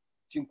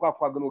 ሲንኳኳ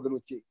ግን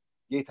ወገኖቼ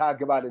ጌታ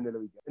ግባ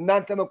ልንለው ይገባል።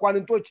 እናንተ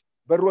መኳንንቶች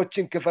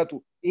በሮችን ክፈቱ፣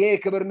 ይሄ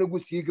ክብር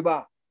ንጉስ ይግባ።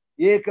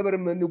 ይሄ ክብር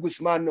ንጉስ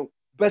ማን ነው?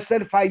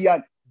 በሰልፍ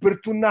ኃያል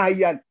ብርቱና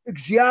ኃያል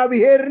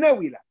እግዚአብሔር ነው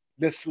ይላል።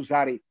 ለሱ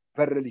ዛሬ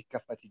በር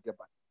ሊከፈት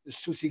ይገባል።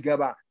 እሱ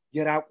ሲገባ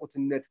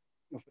የራቁትነት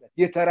መፍረት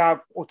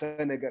የተራቆተ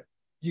ነገር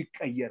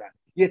ይቀየራል።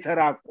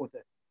 የተራቆተ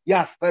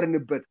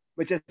ያፈርንበት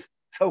መቼስ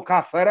ሰው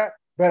ካፈረ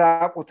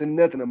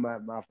በራቁትነት ነው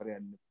ማፈር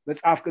ያለው።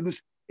 መጽሐፍ ቅዱስ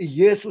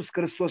ኢየሱስ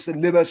ክርስቶስን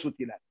ልበሱት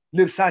ይላል።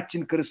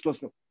 ልብሳችን ክርስቶስ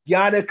ነው።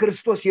 ያለ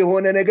ክርስቶስ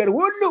የሆነ ነገር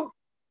ሁሉ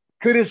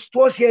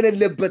ክርስቶስ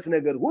የሌለበት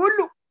ነገር ሁሉ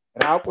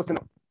ራቁት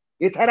ነው፣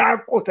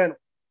 የተራቆተ ነው።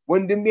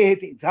 ወንድሜ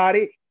እህቴ ዛሬ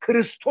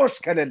ክርስቶስ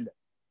ከሌለ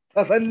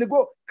ተፈልጎ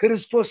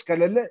ክርስቶስ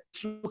ከሌለ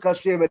እሱ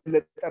ከሱ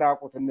የበለጠ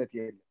ራቁትነት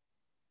የለም።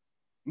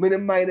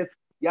 ምንም አይነት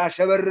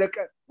ያሸበረቀ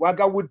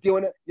ዋጋ ውድ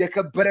የሆነ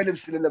የከበረ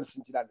ልብስ ልንለብስ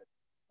እንችላለን።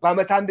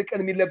 በአመት አንድ ቀን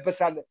የሚለበስ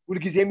አለ፣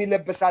 ሁልጊዜ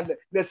የሚለበስ አለ፣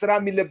 ለስራ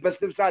የሚለበስ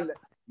ልብስ አለ።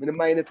 ምንም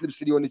አይነት ልብስ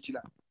ሊሆን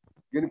ይችላል።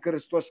 ግን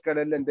ክርስቶስ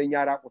ከሌለ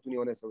እንደኛ ራቁቱን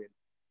የሆነ ሰው የለም።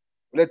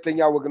 ሁለተኛ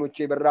ወገኖቼ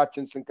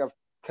በራችን ስንከፍት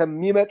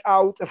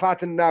ከሚመጣው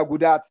ጥፋትና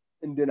ጉዳት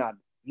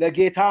እንድናለን።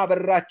 ለጌታ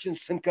በራችን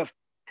ስንከፍት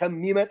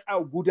ከሚመጣው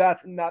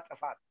ጉዳትና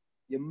ጥፋት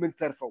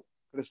የምንተርፈው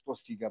ክርስቶስ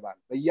ሲገባል።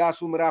 በኢያሱ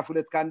ምዕራፍ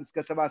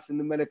 2:1-7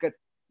 ስንመለከት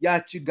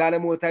ያቺ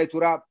ጋለሞታይቱ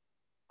ራብ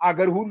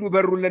አገር ሁሉ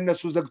በሩን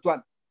ለነሱ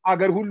ዘግቷል።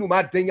 አገር ሁሉ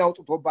ማደኛ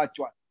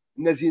አውጥቶባቸዋል።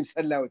 እነዚህን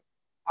ሰላዮች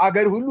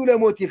አገር ሁሉ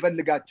ለሞት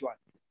ይፈልጋቸዋል።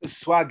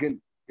 እሷ ግን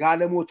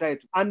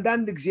ጋለሞታይቱ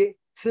አንዳንድ ጊዜ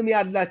ስም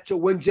ያላቸው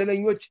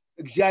ወንጀለኞች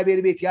እግዚአብሔር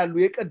ቤት ያሉ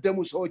የቀደሙ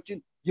ሰዎችን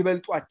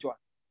ይበልጧቸዋል።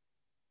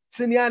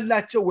 ስም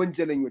ያላቸው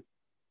ወንጀለኞች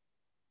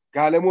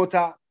ጋለሞታ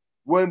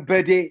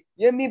ወንበዴ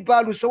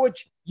የሚባሉ ሰዎች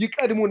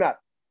ይቀድሙናል።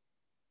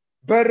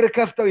 በር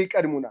ከፍተው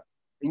ይቀድሙናል።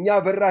 እኛ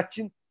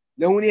በራችን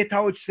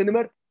ለሁኔታዎች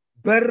ስንመርጥ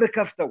በር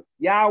ከፍተው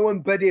ያ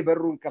ወንበዴ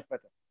በሩን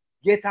ከፈተ።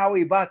 ጌታ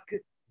ሆይ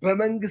እባክህ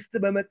በመንግስት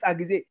በመጣ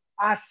ጊዜ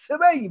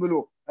አስበኝ ብሎ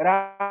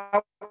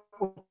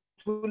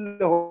ራቁቱን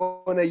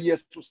ለሆነ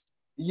ኢየሱስ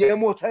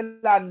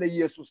የሞተላለ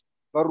ኢየሱስ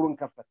በሩን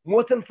ከፈተ።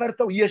 ሞትን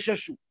ፈርተው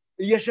እየሸሹ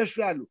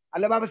ያሉ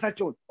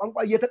አለባበሳቸውን ቋንቋ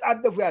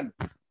እየተጣደፉ ያሉ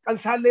ቀን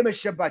ሳለ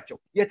የመሸባቸው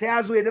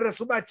የተያዙ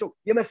የደረሱባቸው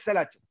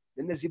የመሰላቸው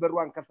እነዚህ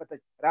በሩን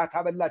ከፈተች። ራት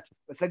አበላች፣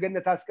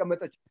 በሰገነት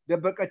አስቀመጠች፣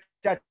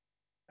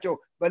 ደበቀቻቸው፣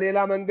 በሌላ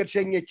መንገድ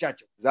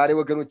ሸኘቻቸው። ዛሬ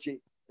ወገኖቼ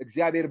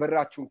እግዚአብሔር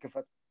በራችሁን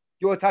ክፈቱ።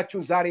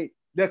 ሕይወታችሁን ዛሬ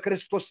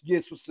ለክርስቶስ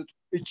ኢየሱስ ስጡ።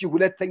 እቺ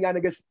ሁለተኛ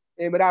ነገሥት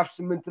ምዕራፍ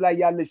 8 ላይ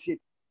ያለች ሴት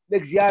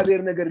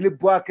ለእግዚአብሔር ነገር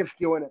ልቧ ክፍት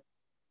የሆነ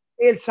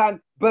ኤልሳን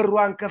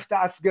በሩን ከፍታ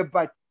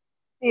አስገባች።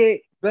 ይሄ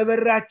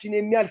በበራችን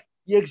የሚያልፍ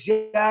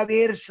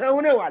የእግዚአብሔር ሰው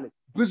ነው አለች።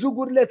 ብዙ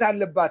ጉድለት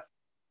አለባት።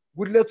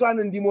 ጉድለቷን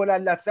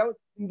እንዲሞላላት ሳይሆን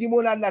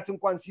እንዲሞላላት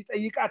እንኳን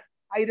ሲጠይቃት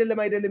አይደለም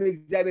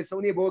የእግዚአብሔር ሰው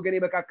እኔ በወገኔ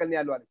መካከል ነው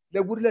ያለው አለች።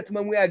 ለጉድለት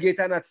መሙያ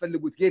ጌታን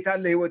አትፈልጉት፣ ጌታን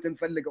ለሕይወትን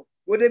ፈልገው።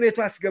 ወደ ቤቷ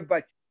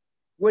አስገባች።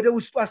 ወደ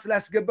ውስጧ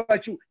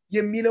ስላስገባችው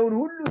የሚለውን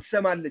ሁሉ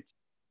ትሰማለች።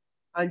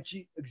 አንቺ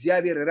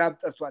እግዚአብሔር ራብ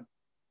ጠርቷል፣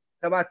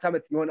 7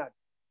 ዓመት ይሆናል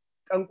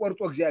ቀን ቆርጦ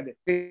እግዚአብሔር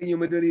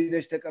ምድር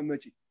ሄደሽ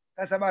ተቀመጪ፣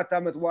 ከ7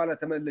 ዓመት በኋላ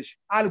ተመለሽ።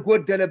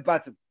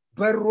 አልጎደለባትም።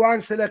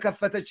 በሩን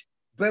ስለከፈተች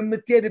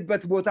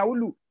በምትሄድበት ቦታ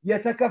ሁሉ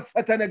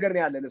የተከፈተ ነገር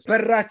ነው ያለው።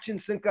 በራችን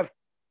ስንከፍት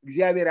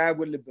እግዚአብሔር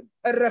አያጎልብን።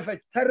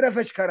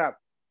 ተረፈች ከራብ።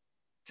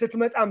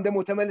 ስትመጣም ደግሞ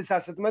ተመልሳ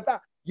ስትመጣ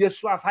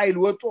የሷ ፋይል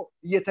ወጦ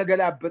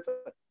እየተገላበጠ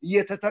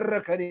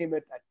እየተተረከ ነው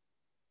የመጣች።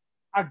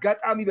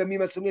 አጋጣሚ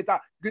በሚመስል ሁኔታ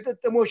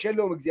ግጥጥሞሽ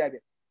የለውም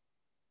እግዚአብሔር።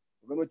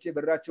 ወገኖቼ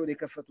በራቸውን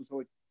የከፈቱ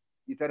ሰዎች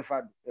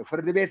ይተርፋሉ።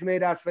 ፍርድ ቤት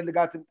መሄድ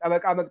አያስፈልጋትም።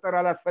 ጠበቃ መቅጠር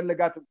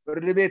አላስፈልጋትም።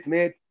 ፍርድ ቤት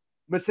መሄድ፣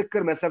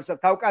 ምስክር መሰብሰብ።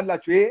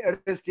 ታውቃላችሁ ይሄ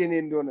ርስት የኔ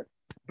እንደሆነ።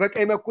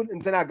 በቀኝ በኩል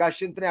እንትና ጋሽ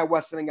እንትና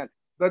ያዋስነኛል፣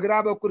 በግራ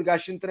በኩል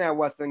ጋሽ እንትና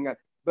ያዋስነኛል፣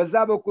 በዛ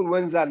በኩል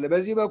ወንዝ አለ፣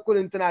 በዚህ በኩል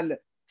እንትና አለ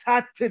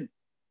ሳትል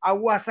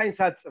አዋሳኝ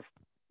ሳትጽፍ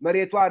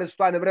መሬቷ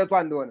ርስቷ ንብረቷ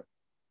እንደሆነ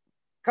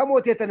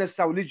ከሞት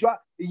የተነሳው ልጇ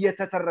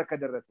እየተተረከ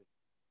ደረሰ።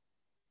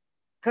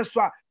 ከሷ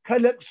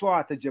ከለቅሷዋ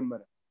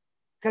ተጀመረ።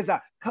 ከዛ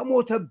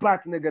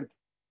ከሞተባት ነገር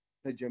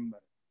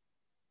ተጀመረ።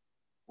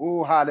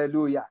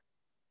 ሃሌሉያ!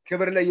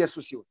 ክብር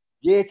ለኢየሱስ ይሁን።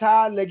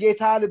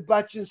 ለጌታ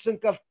ልባችን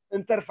ስንከፍት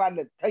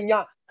እንተርፋለን። ከኛ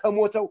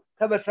ከሞተው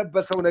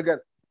ከበሰበሰው ነገር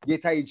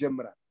ጌታ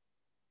ይጀምራል።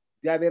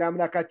 እግዚአብሔር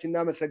አምላካችን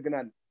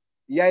እናመሰግናለን።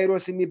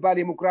 ያይሮስ የሚባል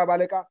የምኩራብ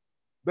አለቃ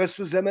በሱ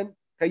ዘመን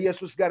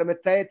ከኢየሱስ ጋር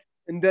መታየት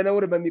እንደ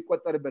ነውር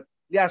በሚቆጠርበት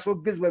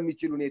ሊያስወግዝ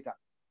በሚችል ሁኔታ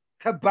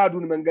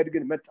ከባዱን መንገድ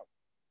ግን መጣው።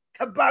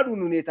 ከባዱን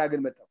ሁኔታ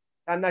ግን መጣው።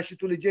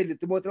 ታናሽቱ ልጄ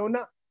ልትሞት ነውና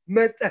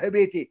መጠህ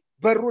ቤቴ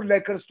በሩን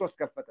ለክርስቶስ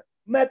ከፈተ።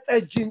 መጠህ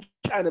እጅን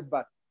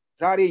ጫንባት።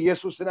 ዛሬ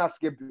ኢየሱስን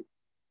አስገቢው፣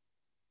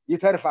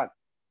 ይተርፋል።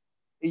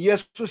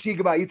 ኢየሱስ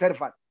ይግባ፣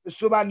 ይተርፋል። እሱ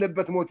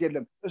ባለበት ሞት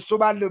የለም። እሱ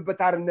ባለበት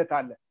አርነት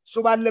አለ። እሱ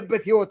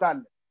ባለበት ሕይወት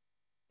አለ።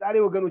 ዛሬ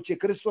ወገኖቼ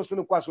ክርስቶስን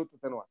እንኳን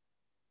አስወጥተነዋል።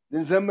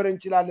 ልንዘምር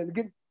እንችላለን፣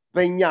 ግን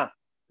በእኛ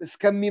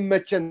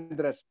እስከሚመቸን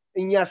ድረስ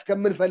እኛ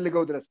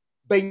እስከምንፈልገው ድረስ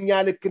በእኛ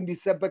ልክ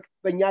እንዲሰበክ፣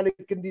 በእኛ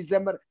ልክ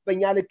እንዲዘመር፣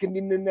 በእኛ ልክ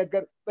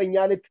እንዲነገር፣ በእኛ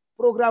ልክ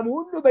ፕሮግራሙ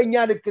ሁሉ በእኛ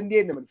ልክ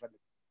እንዲሄድ ነው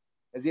የምንፈልገው።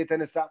 ከዚህ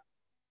የተነሳ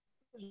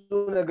ብዙ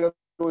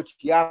ነገሮች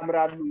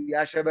ያምራሉ፣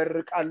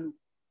 ያሸበርቃሉ፣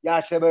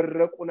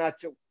 ያሸበረቁ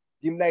ናቸው።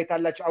 ዲም ላይት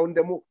አላቸው። አሁን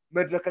ደግሞ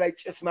መድረክ ላይ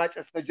ጭስ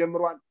ማጨስ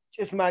ተጀምሯል።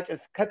 ጭስ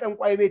ማጨስ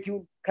ከጠንቋይ ቤት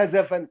ይሁን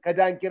ከዘፈን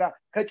ከዳንኪራ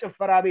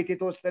ከጭፈራ ቤት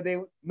የተወሰደ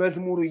ይሁን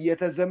መዝሙሩ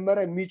እየተዘመረ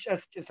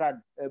የሚጨስ ጭስ አለ።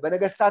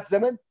 በነገስታት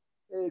ዘመን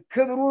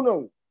ክብሩ ነው፣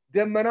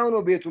 ደመናው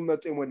ነው ቤቱን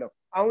መጥቶ የሞላው።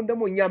 አሁን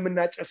ደግሞ እኛ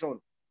የምናጨሰው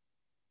ነው።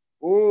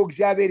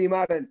 እግዚአብሔር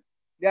ይማረን።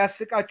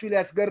 ሊያስቃችሁ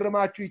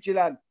ሊያስገርማችሁ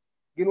ይችላል፣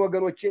 ግን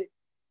ወገኖቼ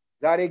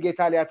ዛሬ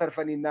ጌታ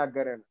ሊያተርፈን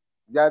ይናገረን።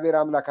 እግዚአብሔር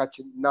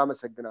አምላካችን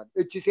እናመሰግናለን።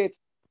 እቺ ሴት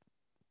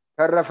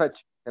ተረፈች፣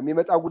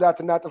 ከሚመጣው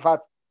ጉዳትና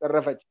ጥፋት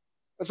ተረፈች።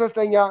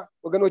 በሶስተኛ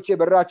ወገኖቼ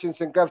በራችን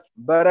ስንከፍት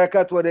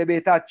በረከት ወደ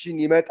ቤታችን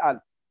ይመጣል።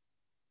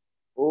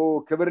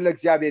 ክብር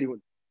ለእግዚአብሔር ይሁን።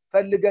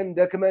 ፈልገን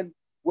ደክመን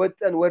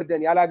ወጠን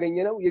ወርደን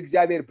ያላገኘነው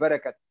የእግዚአብሔር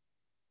በረከት።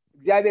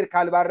 እግዚአብሔር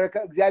ካልባረከ፣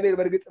 እግዚአብሔር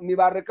በርግጥ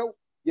የሚባርከው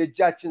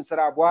የእጃችን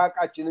ስራ፣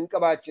 በዋቃችን፣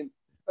 እንቅባችን፣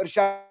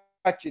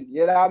 እርሻችን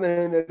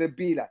የላምህን ርቢ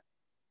ይላል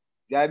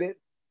እግዚአብሔር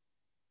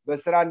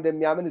በስራ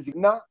እንደሚያምን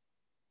እዚህና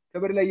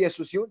ክብር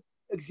ለኢየሱስ ይሁን።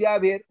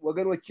 እግዚአብሔር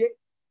ወገኖቼ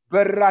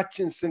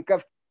በራችን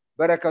ስንከፍት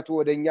በረከቱ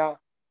ወደኛ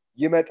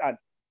ይመጣል።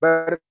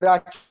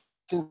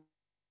 በራችን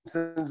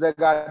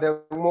ስንዘጋ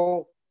ደግሞ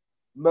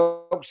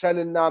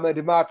መቁሰልና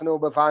መድማት ነው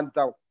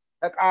በፋንታው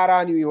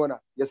ተቃራኒው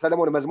ይሆናል።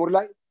 የሰለሞን መዝሙር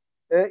ላይ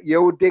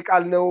የውዴ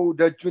ቃል ነው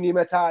ደጁን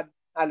ይመታል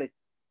አለች።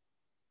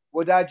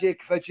 ወዳጄ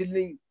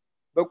ክፈችልኝ፣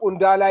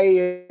 በቁንዳ ላይ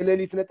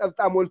የሌሊት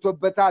ነጠብጣብ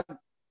ሞልቶበታል።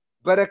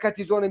 በረከት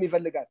ይዞ ነው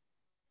የሚፈልጋል።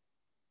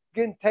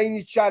 ግን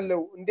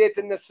ተኝቻለሁ፣ እንዴት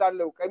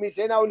እነሳለሁ?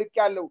 ቀሚሴን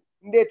አውልቄያለሁ፣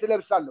 እንዴት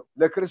እለብሳለሁ?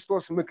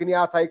 ለክርስቶስ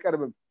ምክንያት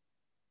አይቀርብም።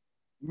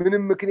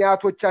 ምንም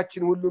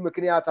ምክንያቶቻችን ሁሉ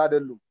ምክንያት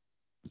አይደሉም።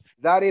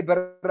 ዛሬ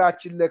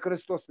በራችን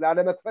ለክርስቶስ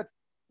ላለመክፈት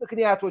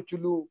ምክንያቶች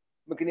ሁሉ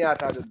ምክንያት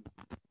አይደሉም።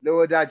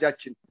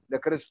 ለወዳጃችን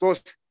ለክርስቶስ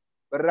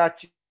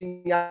በራችን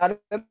ያለ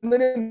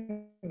ምንም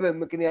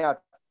ምክንያት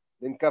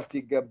ልንከፍት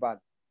ይገባል።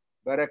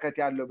 በረከት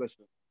ያለው በሱ።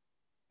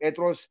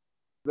 ጴጥሮስ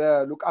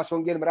በሉቃስ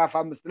ወንጌል ምዕራፍ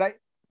 5 ላይ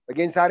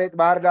በጌንሳሬጥ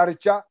ባህር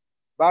ዳርቻ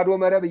ባዶ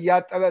መረብ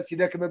እያጠበ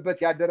ሲደክምበት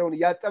ያደረውን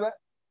እያጠበ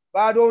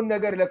ባዶውን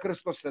ነገር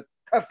ለክርስቶስ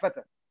ከፈተ።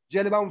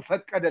 ጀልባውን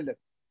ፈቀደለት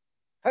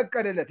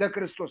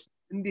ለክርስቶስ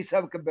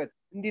እንዲሰብክበት፣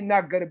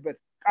 እንዲናገርበት፣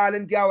 ቃል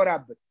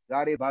እንዲያወራበት።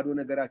 ዛሬ ባዶ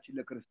ነገራችን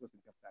ለክርስቶስ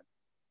እንከፍታለን።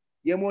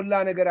 የሞላ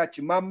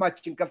ነገራችን፣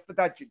 ማማችን፣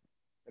 ከፍታችን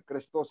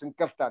ለክርስቶስ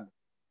እንከፍታለን።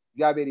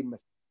 እግዚአብሔር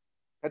ይመስገን።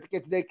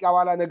 ከጥቂት ደቂቃ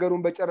በኋላ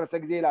ነገሩን በጨረሰ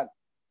ጊዜ ይላል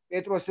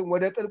ጴጥሮስም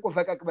ወደ ጥልቁ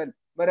ፈቀቅ በል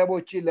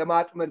መረቦችን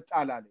ለማጥመድ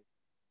ጣል አለ።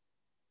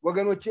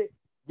 ወገኖቼ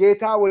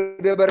ጌታ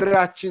ወደ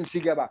በራችን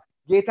ሲገባ፣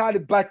 ጌታ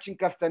ልባችን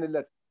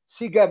ከፍተንለት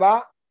ሲገባ፣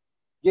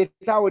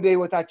 ጌታ ወደ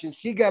ህይወታችን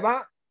ሲገባ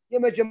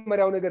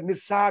የመጀመሪያው ነገር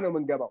ንስሐ ነው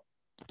የምንገባው።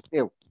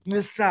 ይኸው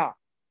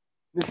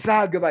ንስሐ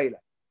ግባ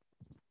ይላል።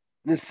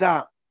 ንስሐ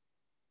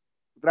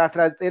ቁጥር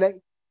 19 ላይ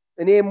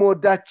እኔ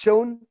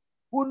የምወዳቸውን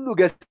ሁሉ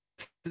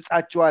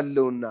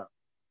ገሥጻቸዋለሁና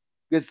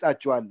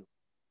ገሥጻቸዋለሁ።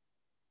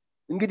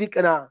 እንግዲህ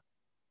ቅና፣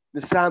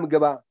 ንስሐም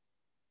ግባ።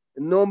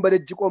 እነሆም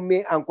በደጅ ቆሜ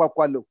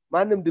አንኳኳለሁ።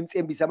 ማንም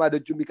ድምፄን ቢሰማ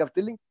ደጁን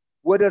ቢከፍትልኝ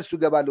ወደ እርሱ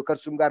ገባለሁ፣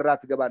 ከእርሱም ጋር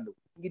ራት ገባለሁ።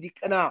 እንግዲህ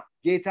ቅና።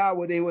 ጌታ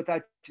ወደ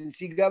ህይወታችን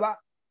ሲገባ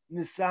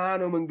ንስሐ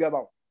ነው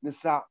የምንገባው።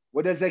 ንስሐ።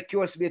 ወደ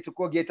ዘኪዎስ ቤት እኮ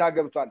ጌታ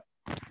ገብቷል።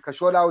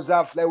 ከሾላው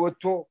ዛፍ ላይ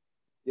ወጥቶ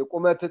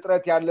የቁመት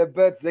እጥረት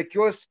ያለበት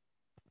ዘኪዎስ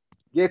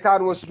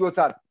ጌታን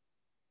ወስዶታል።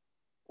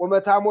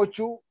 ቁመታሞቹ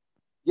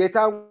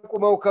ጌታን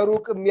ቁመው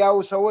ከሩቅ የሚያዩ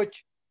ሰዎች፣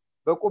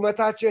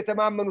 በቁመታቸው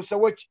የተማመኑ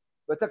ሰዎች፣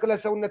 በተክለ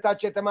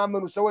ሰውነታቸው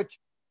የተማመኑ ሰዎች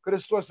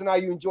ክርስቶስን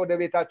አዩ እንጂ ወደ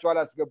ቤታቸው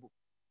አላስገቡ።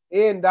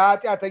 ይሄ እንደ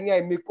ኃጢአተኛ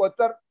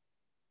የሚቆጠር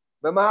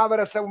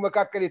በማህበረሰቡ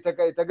መካከል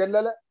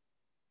የተገለለ፣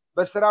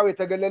 በስራው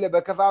የተገለለ፣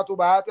 በክፋቱ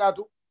በኃጢአቱ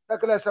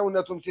ተክለ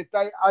ሰውነቱም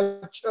ሲታይ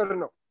አጭር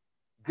ነው።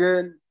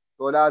 ግን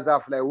ሾላ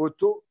ዛፍ ላይ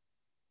ወጥቶ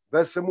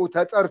በስሙ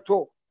ተጠርቶ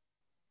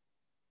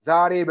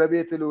ዛሬ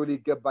በቤት ልውል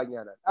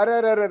ይገባኛል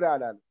አረረረ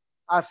አላለ።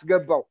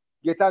 አስገባው።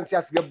 ጌታን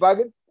ሲያስገባ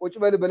ግን ቁጭ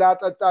በል ብላ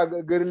ጠጣ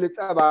እግር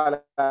ልጠብ አለ።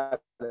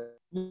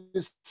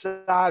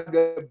 ንስሐ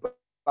ገባ።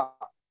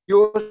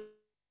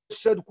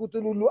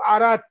 የወሰድኩትን ሁሉ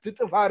 4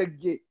 እጥፍ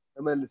አድርጌ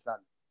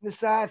እመልሳለሁ።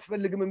 ንስሐ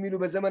ያስፈልግም የሚሉ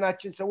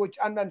በዘመናችን ሰዎች፣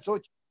 አንዳንድ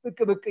ሰዎች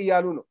ብቅ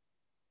እያሉ ነው።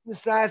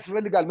 ንስሐ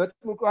ያስፈልጋል።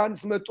 መጥምቁ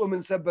ዮሐንስ መጥቶ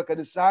ምን ሰበከ?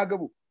 ንስሐ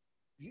ገቡ።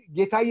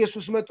 ጌታ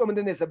ኢየሱስ መጥቶ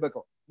ምንድነው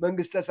የሰበከው?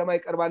 መንግስተ ሰማይ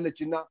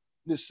ቀርባለችና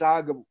ንስሐ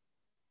ገቡ።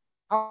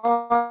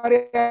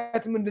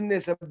 ሐዋርያት ምንድነው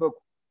የሰበኩ?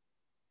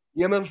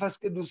 የመንፈስ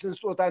ቅዱስን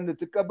ስጦታ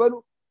እንድትቀበሉ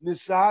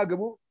ንስሐ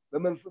ግቡ፣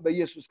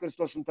 በኢየሱስ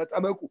ክርስቶስም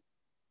ተጠመቁ።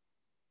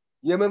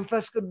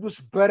 የመንፈስ ቅዱስ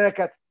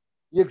በረከት፣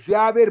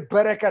 የእግዚአብሔር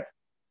በረከት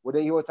ወደ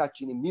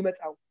ህይወታችን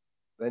የሚመጣው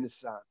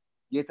በንስሐ።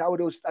 ጌታ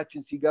ወደ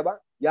ውስጣችን ሲገባ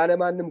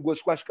ያለማንም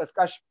ጎስቋሽ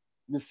ቀስቃሽ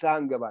ንስሐ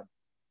እንገባለን።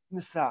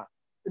 ንስሐ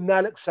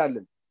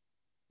እናለቅሳለን።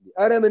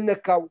 አረ ምን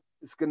ነካው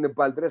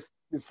እስክንባል ድረስ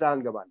ንስሐ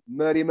እንገባለን።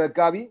 መሪ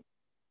መጋቢ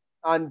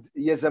አንድ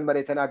እየዘመረ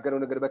የተናገረው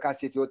ነገር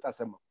በካሴት ይወጣ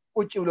ሰማው።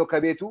 ቁጭ ብሎ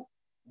ከቤቱ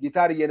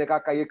ጊታር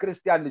እየነካካ፣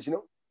 የክርስቲያን ልጅ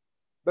ነው።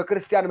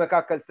 በክርስቲያን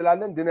መካከል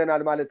ስላለን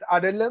ድነናል ማለት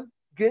አይደለም፣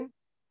 ግን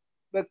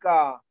በቃ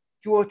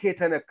ህይወቴ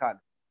ተነካል።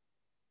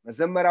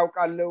 መዘመር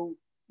አውቃለሁ፣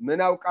 ምን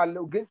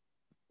አውቃለሁ፣ ግን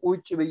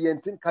ቁጭ ብዬ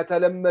እንትን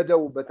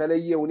ከተለመደው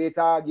በተለየ ሁኔታ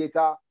ጌታ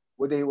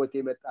ወደ ህይወቴ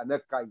መጣ፣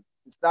 ነካኝ፣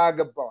 ንስሐ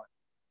ገባዋል።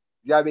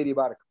 እግዚአብሔር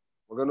ይባርክ።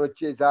 ወገኖቼ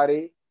ዛሬ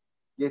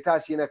ጌታ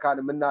ሲነካን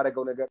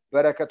የምናደርገው ነገር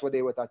በረከት ወደ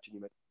ህይወታችን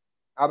ይመጣል።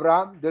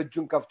 አብርሃም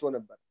ደጁን ከፍቶ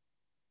ነበር።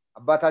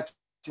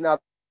 አባታችን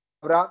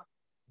አብርሃም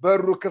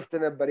በሩ ክፍት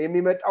ነበር።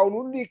 የሚመጣውን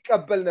ሁሉ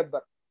ይቀበል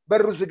ነበር።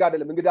 በሩ ዝግ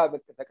አይደለም፣ እንግዳ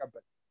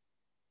ተቀበል።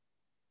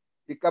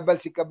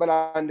 ሲቀበል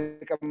አንድ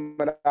ቀን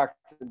መልአክ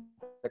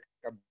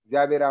ተቀበል።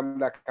 እግዚአብሔር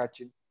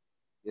አምላካችን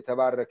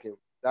የተባረከ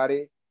ይሁን። ዛሬ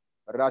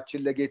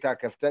በራችን ለጌታ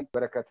ከፍተን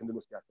በረከት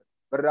እንድንወስድ ያሰ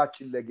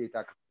በራችን ለጌታ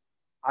ከፍተን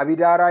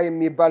አቢዳራ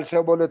የሚባል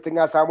ሰው በሁለተኛ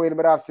ሳሙኤል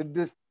ምዕራፍ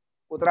 6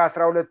 ቁጥር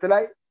 12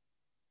 ላይ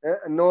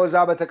እነሆዛ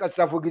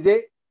በተቀሰፉ ጊዜ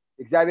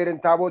እግዚአብሔርን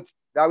ታቦት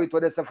ዳዊት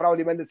ወደ ስፍራው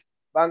ሊመልስ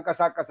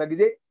ባንቀሳቀሰ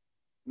ጊዜ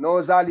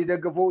እነሆዛ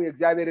ሊደግፉ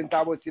የእግዚአብሔርን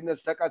ታቦት ሲነሱ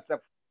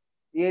ተቀሰፉ።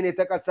 ይሄን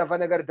የተቀሰፈ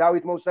ነገር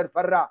ዳዊት መውሰድ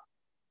ፈራ።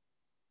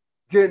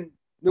 ግን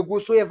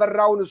ንጉሱ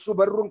የፈራውን እሱ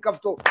በሩን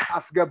ከፍቶ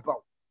አስገባው።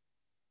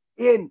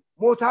 ይሄን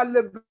ሞት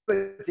አለበት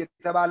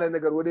የተባለ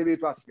ነገር ወደ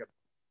ቤቱ አስገባ።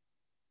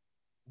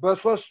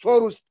 በ3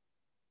 ወር ውስጥ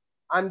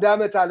 1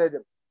 ዓመት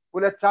አልሄደም፣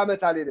 2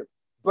 ዓመት አልሄደም።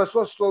 በ3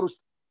 ወር ውስጥ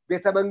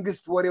ቤተ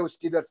መንግስት ወሬው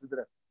እስኪደርስ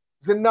ድረስ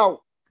ዝናው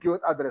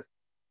እስኪወጣ ድረስ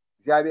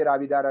እግዚአብሔር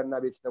አቢዳራና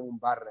ቤተሰቡን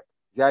ባረከ።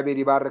 እግዚአብሔር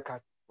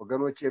ይባርካችሁ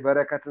ወገኖቼ።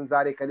 በረከትን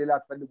ዛሬ ከሌላ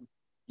አትፈልጉ።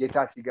 ጌታ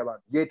ሲገባ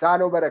ጌታ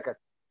ነው በረከት።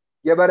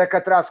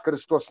 የበረከት ራስ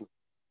ክርስቶስ ነው።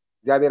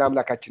 እግዚአብሔር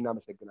አምላካችንን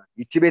እናመሰግናለን።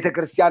 ይቺ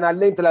ቤተክርስቲያን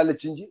አለኝ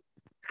ትላለች እንጂ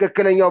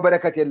ትክክለኛው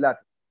በረከት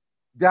የላትም።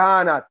 ድሃ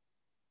ናት።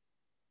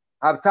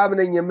 ሀብታም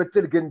ነኝ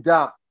የምትል ግን ድሃ፣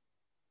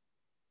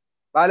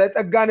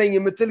 ባለጠጋ ነኝ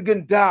የምትል ግን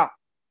ድሃ፣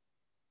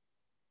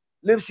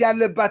 ልብስ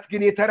ያለባት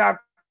ግን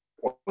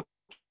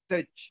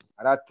የተራቆተች።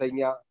 አራተኛ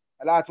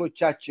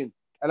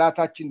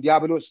ጠላታችን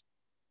ዲያብሎስ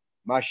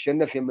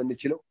ማሸነፍ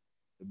የምንችለው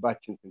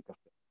ልባችን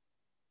ስንከፍት።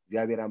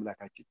 እግዚአብሔር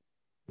አምላካችን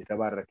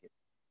የተባረከ።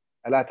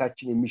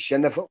 ጠላታችን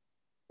የሚሸነፈው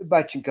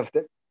ልባችን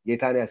ከፍተን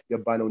ጌታን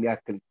ያስገባነውን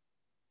ያክል።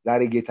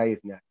 ዛሬ ጌታ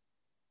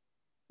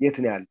የት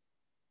ነው ያለ?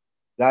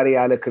 ዛሬ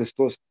ያለ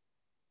ክርስቶስ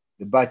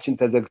ልባችን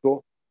ተዘግቶ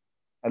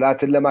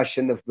ጠላትን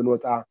ለማሸነፍ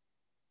ብንወጣ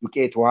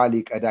ዱቄት ውሃ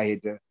ሊቀዳ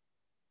ሄደ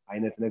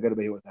አይነት ነገር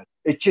በህይወታችን።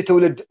 እቺ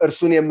ትውልድ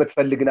እርሱን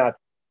የምትፈልግ ናት።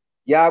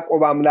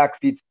 ያዕቆብ አምላክ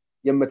ፊት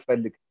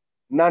የምትፈልግ።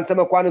 እናንተ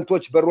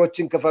መኳንንቶች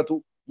በሮችን ክፈቱ፣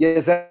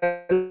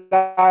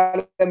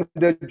 የዘላለም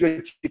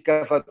ደጆች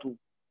ይከፈቱ፣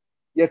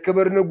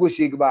 የክብር ንጉስ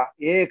ይግባ።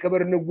 ይሄ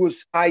ክብር ንጉስ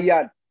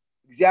ኃያል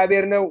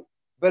እግዚአብሔር ነው፣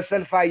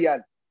 በሰልፍ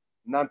ኃያል።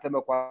 እናንተ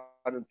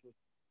መኳንንቶች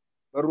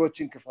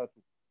በሮችን ክፈቱ፣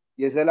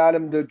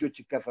 የዘላለም ደጆች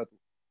ይከፈቱ፣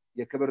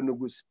 የክብር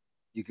ንጉስ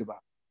ይግባ።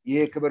 ይሄ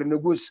ክብር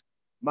ንጉስ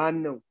ማን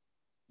ነው?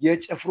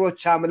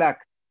 የጭፍሮች አምላክ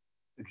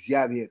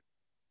እግዚአብሔር።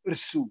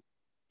 እርሱ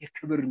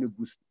የክብር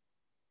ንጉስ፣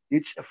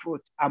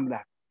 የጭፍሮች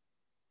አምላክ፣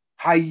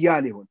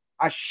 ኃያል የሆነ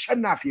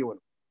አሸናፊ የሆነ።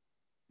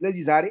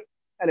 ስለዚህ ዛሬ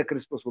ያለ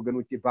ክርስቶስ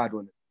ወገኖቼ ባዶ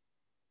ነን።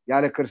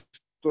 ያለ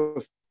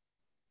ክርስቶስ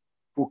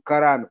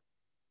ፉከራ ነው።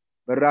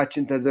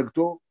 በራችን ተዘግቶ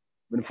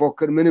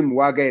ምንፎክር ምንም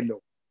ዋጋ የለው።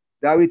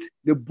 ዳዊት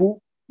ልቡ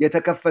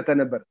የተከፈተ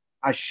ነበር፣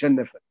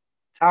 አሸነፈ።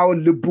 ሳኦል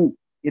ልቡ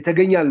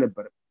የተገኘ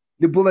አልነበረም።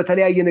 ልቡ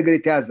በተለያየ ነገር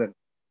የተያዘ ነው።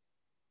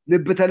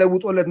 ልብ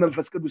ተለውጦለት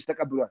መንፈስ ቅዱስ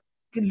ተቀብሏል።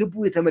 ግን ልቡ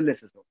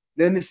የተመለሰ ሰው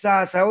ለንስሐ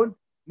ሳይሆን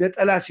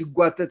ነጠላ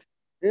ሲጓተት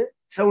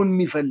ሰውን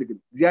የሚፈልግ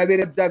ነው። እግዚአብሔር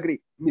ያዳግሬ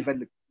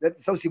የሚፈልግ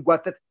ሰው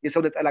ሲጓተት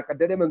የሰው ነጠላ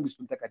ቀደደ፣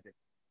 መንግስቱን ተቀደደ።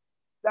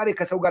 ዛሬ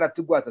ከሰው ጋር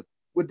አትጓተቱ።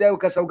 ጉዳዩ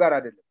ከሰው ጋር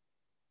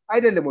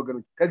አይደለም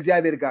ወገኖች፣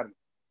 ከእግዚአብሔር ጋር ነው።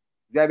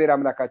 እግዚአብሔር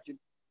አምላካችን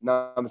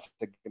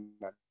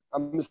እናመሰግናለን።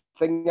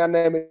 አምስተኛና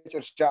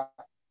የመጨረሻ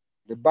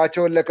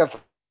ልባቸውን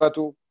ለከፈቱ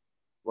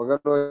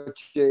ወገኖች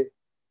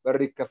በር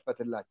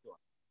ይከፈትላቸዋል።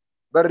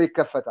 በር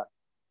ይከፈታል።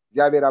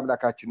 እግዚአብሔር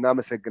አምላካችን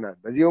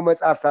እናመሰግናለን። በዚሁ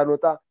መጽሐፍ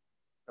ሳንወጣ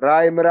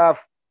ራዕይ ምዕራፍ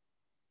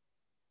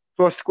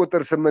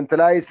 3:8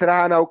 ላይ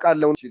ስራህን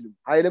አውቃለሁ እንችልም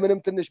ኃይል ምንም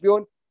ትንሽ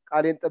ቢሆን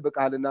ቃሌን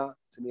ጠብቀሃልና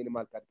ስሜንም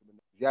አልካድክም።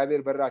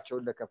 እግዚአብሔር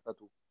በራቸውን ለከፈቱ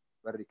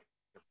በር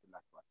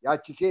ይከፈትላቸዋል።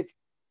 ያቺ ሴት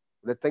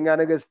ሁለተኛ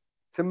ነገሥት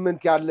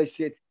 8 ያለች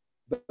ሴት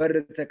በር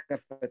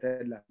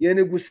ተከፈተላት።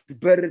 የንጉስ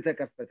በር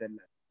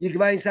ተከፈተላት።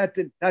 ይግባኝ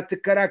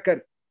ሳትከራከር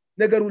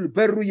ነገሩ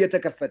በሩ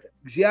እየተከፈተ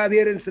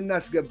እግዚአብሔርን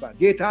ስናስገባ፣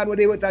 ጌታን ወደ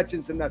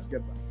ህይወታችን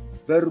ስናስገባ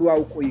በሩ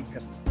አውቆ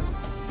ይከፈታል።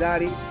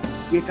 ዛሬ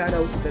ጌታን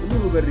አውጥተን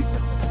ሙሉ በር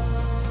ይከፈታል።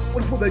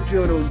 ቁልፉ በእጁ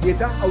የሆነውን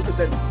ጌታ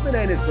አውጥተን ምን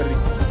አይነት በር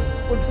ይከፈታል?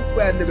 ቁልፉ እኮ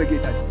ያለ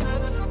በጌታችን።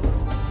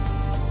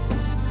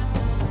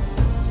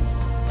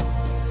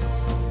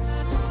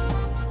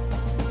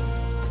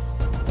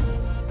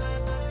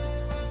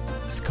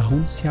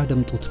 እስካሁን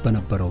ሲያደምጡት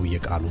በነበረው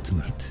የቃሉ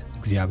ትምህርት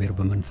እግዚአብሔር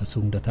በመንፈሱ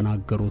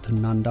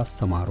እንደተናገሩትና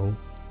እንዳስተማረው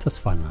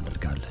ተስፋ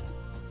እናደርጋለን።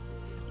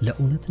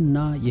 ለእውነትና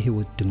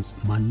የህይወት ድምጽ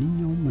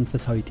ማንኛውም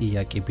መንፈሳዊ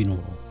ጥያቄ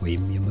ቢኖሩ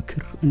ወይም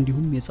የምክር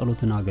እንዲሁም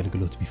የጸሎትን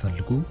አገልግሎት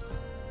ቢፈልጉ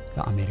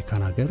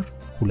ለአሜሪካን ሀገር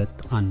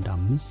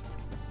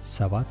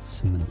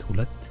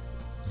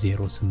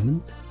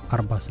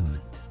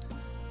 215-782-0848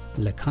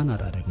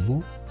 ለካናዳ ደግሞ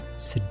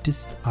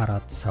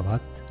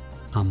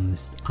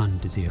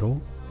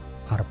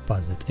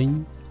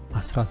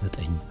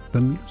 647-510-4919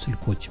 በሚሉ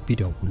ስልኮች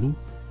ቢደውሉ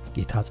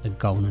ጌታ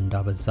ጸጋውን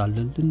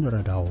እንዳበዛልን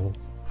ልንረዳው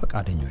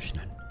ፈቃደኞች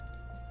ነን።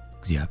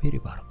 እግዚአብሔር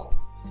ይባርኮ።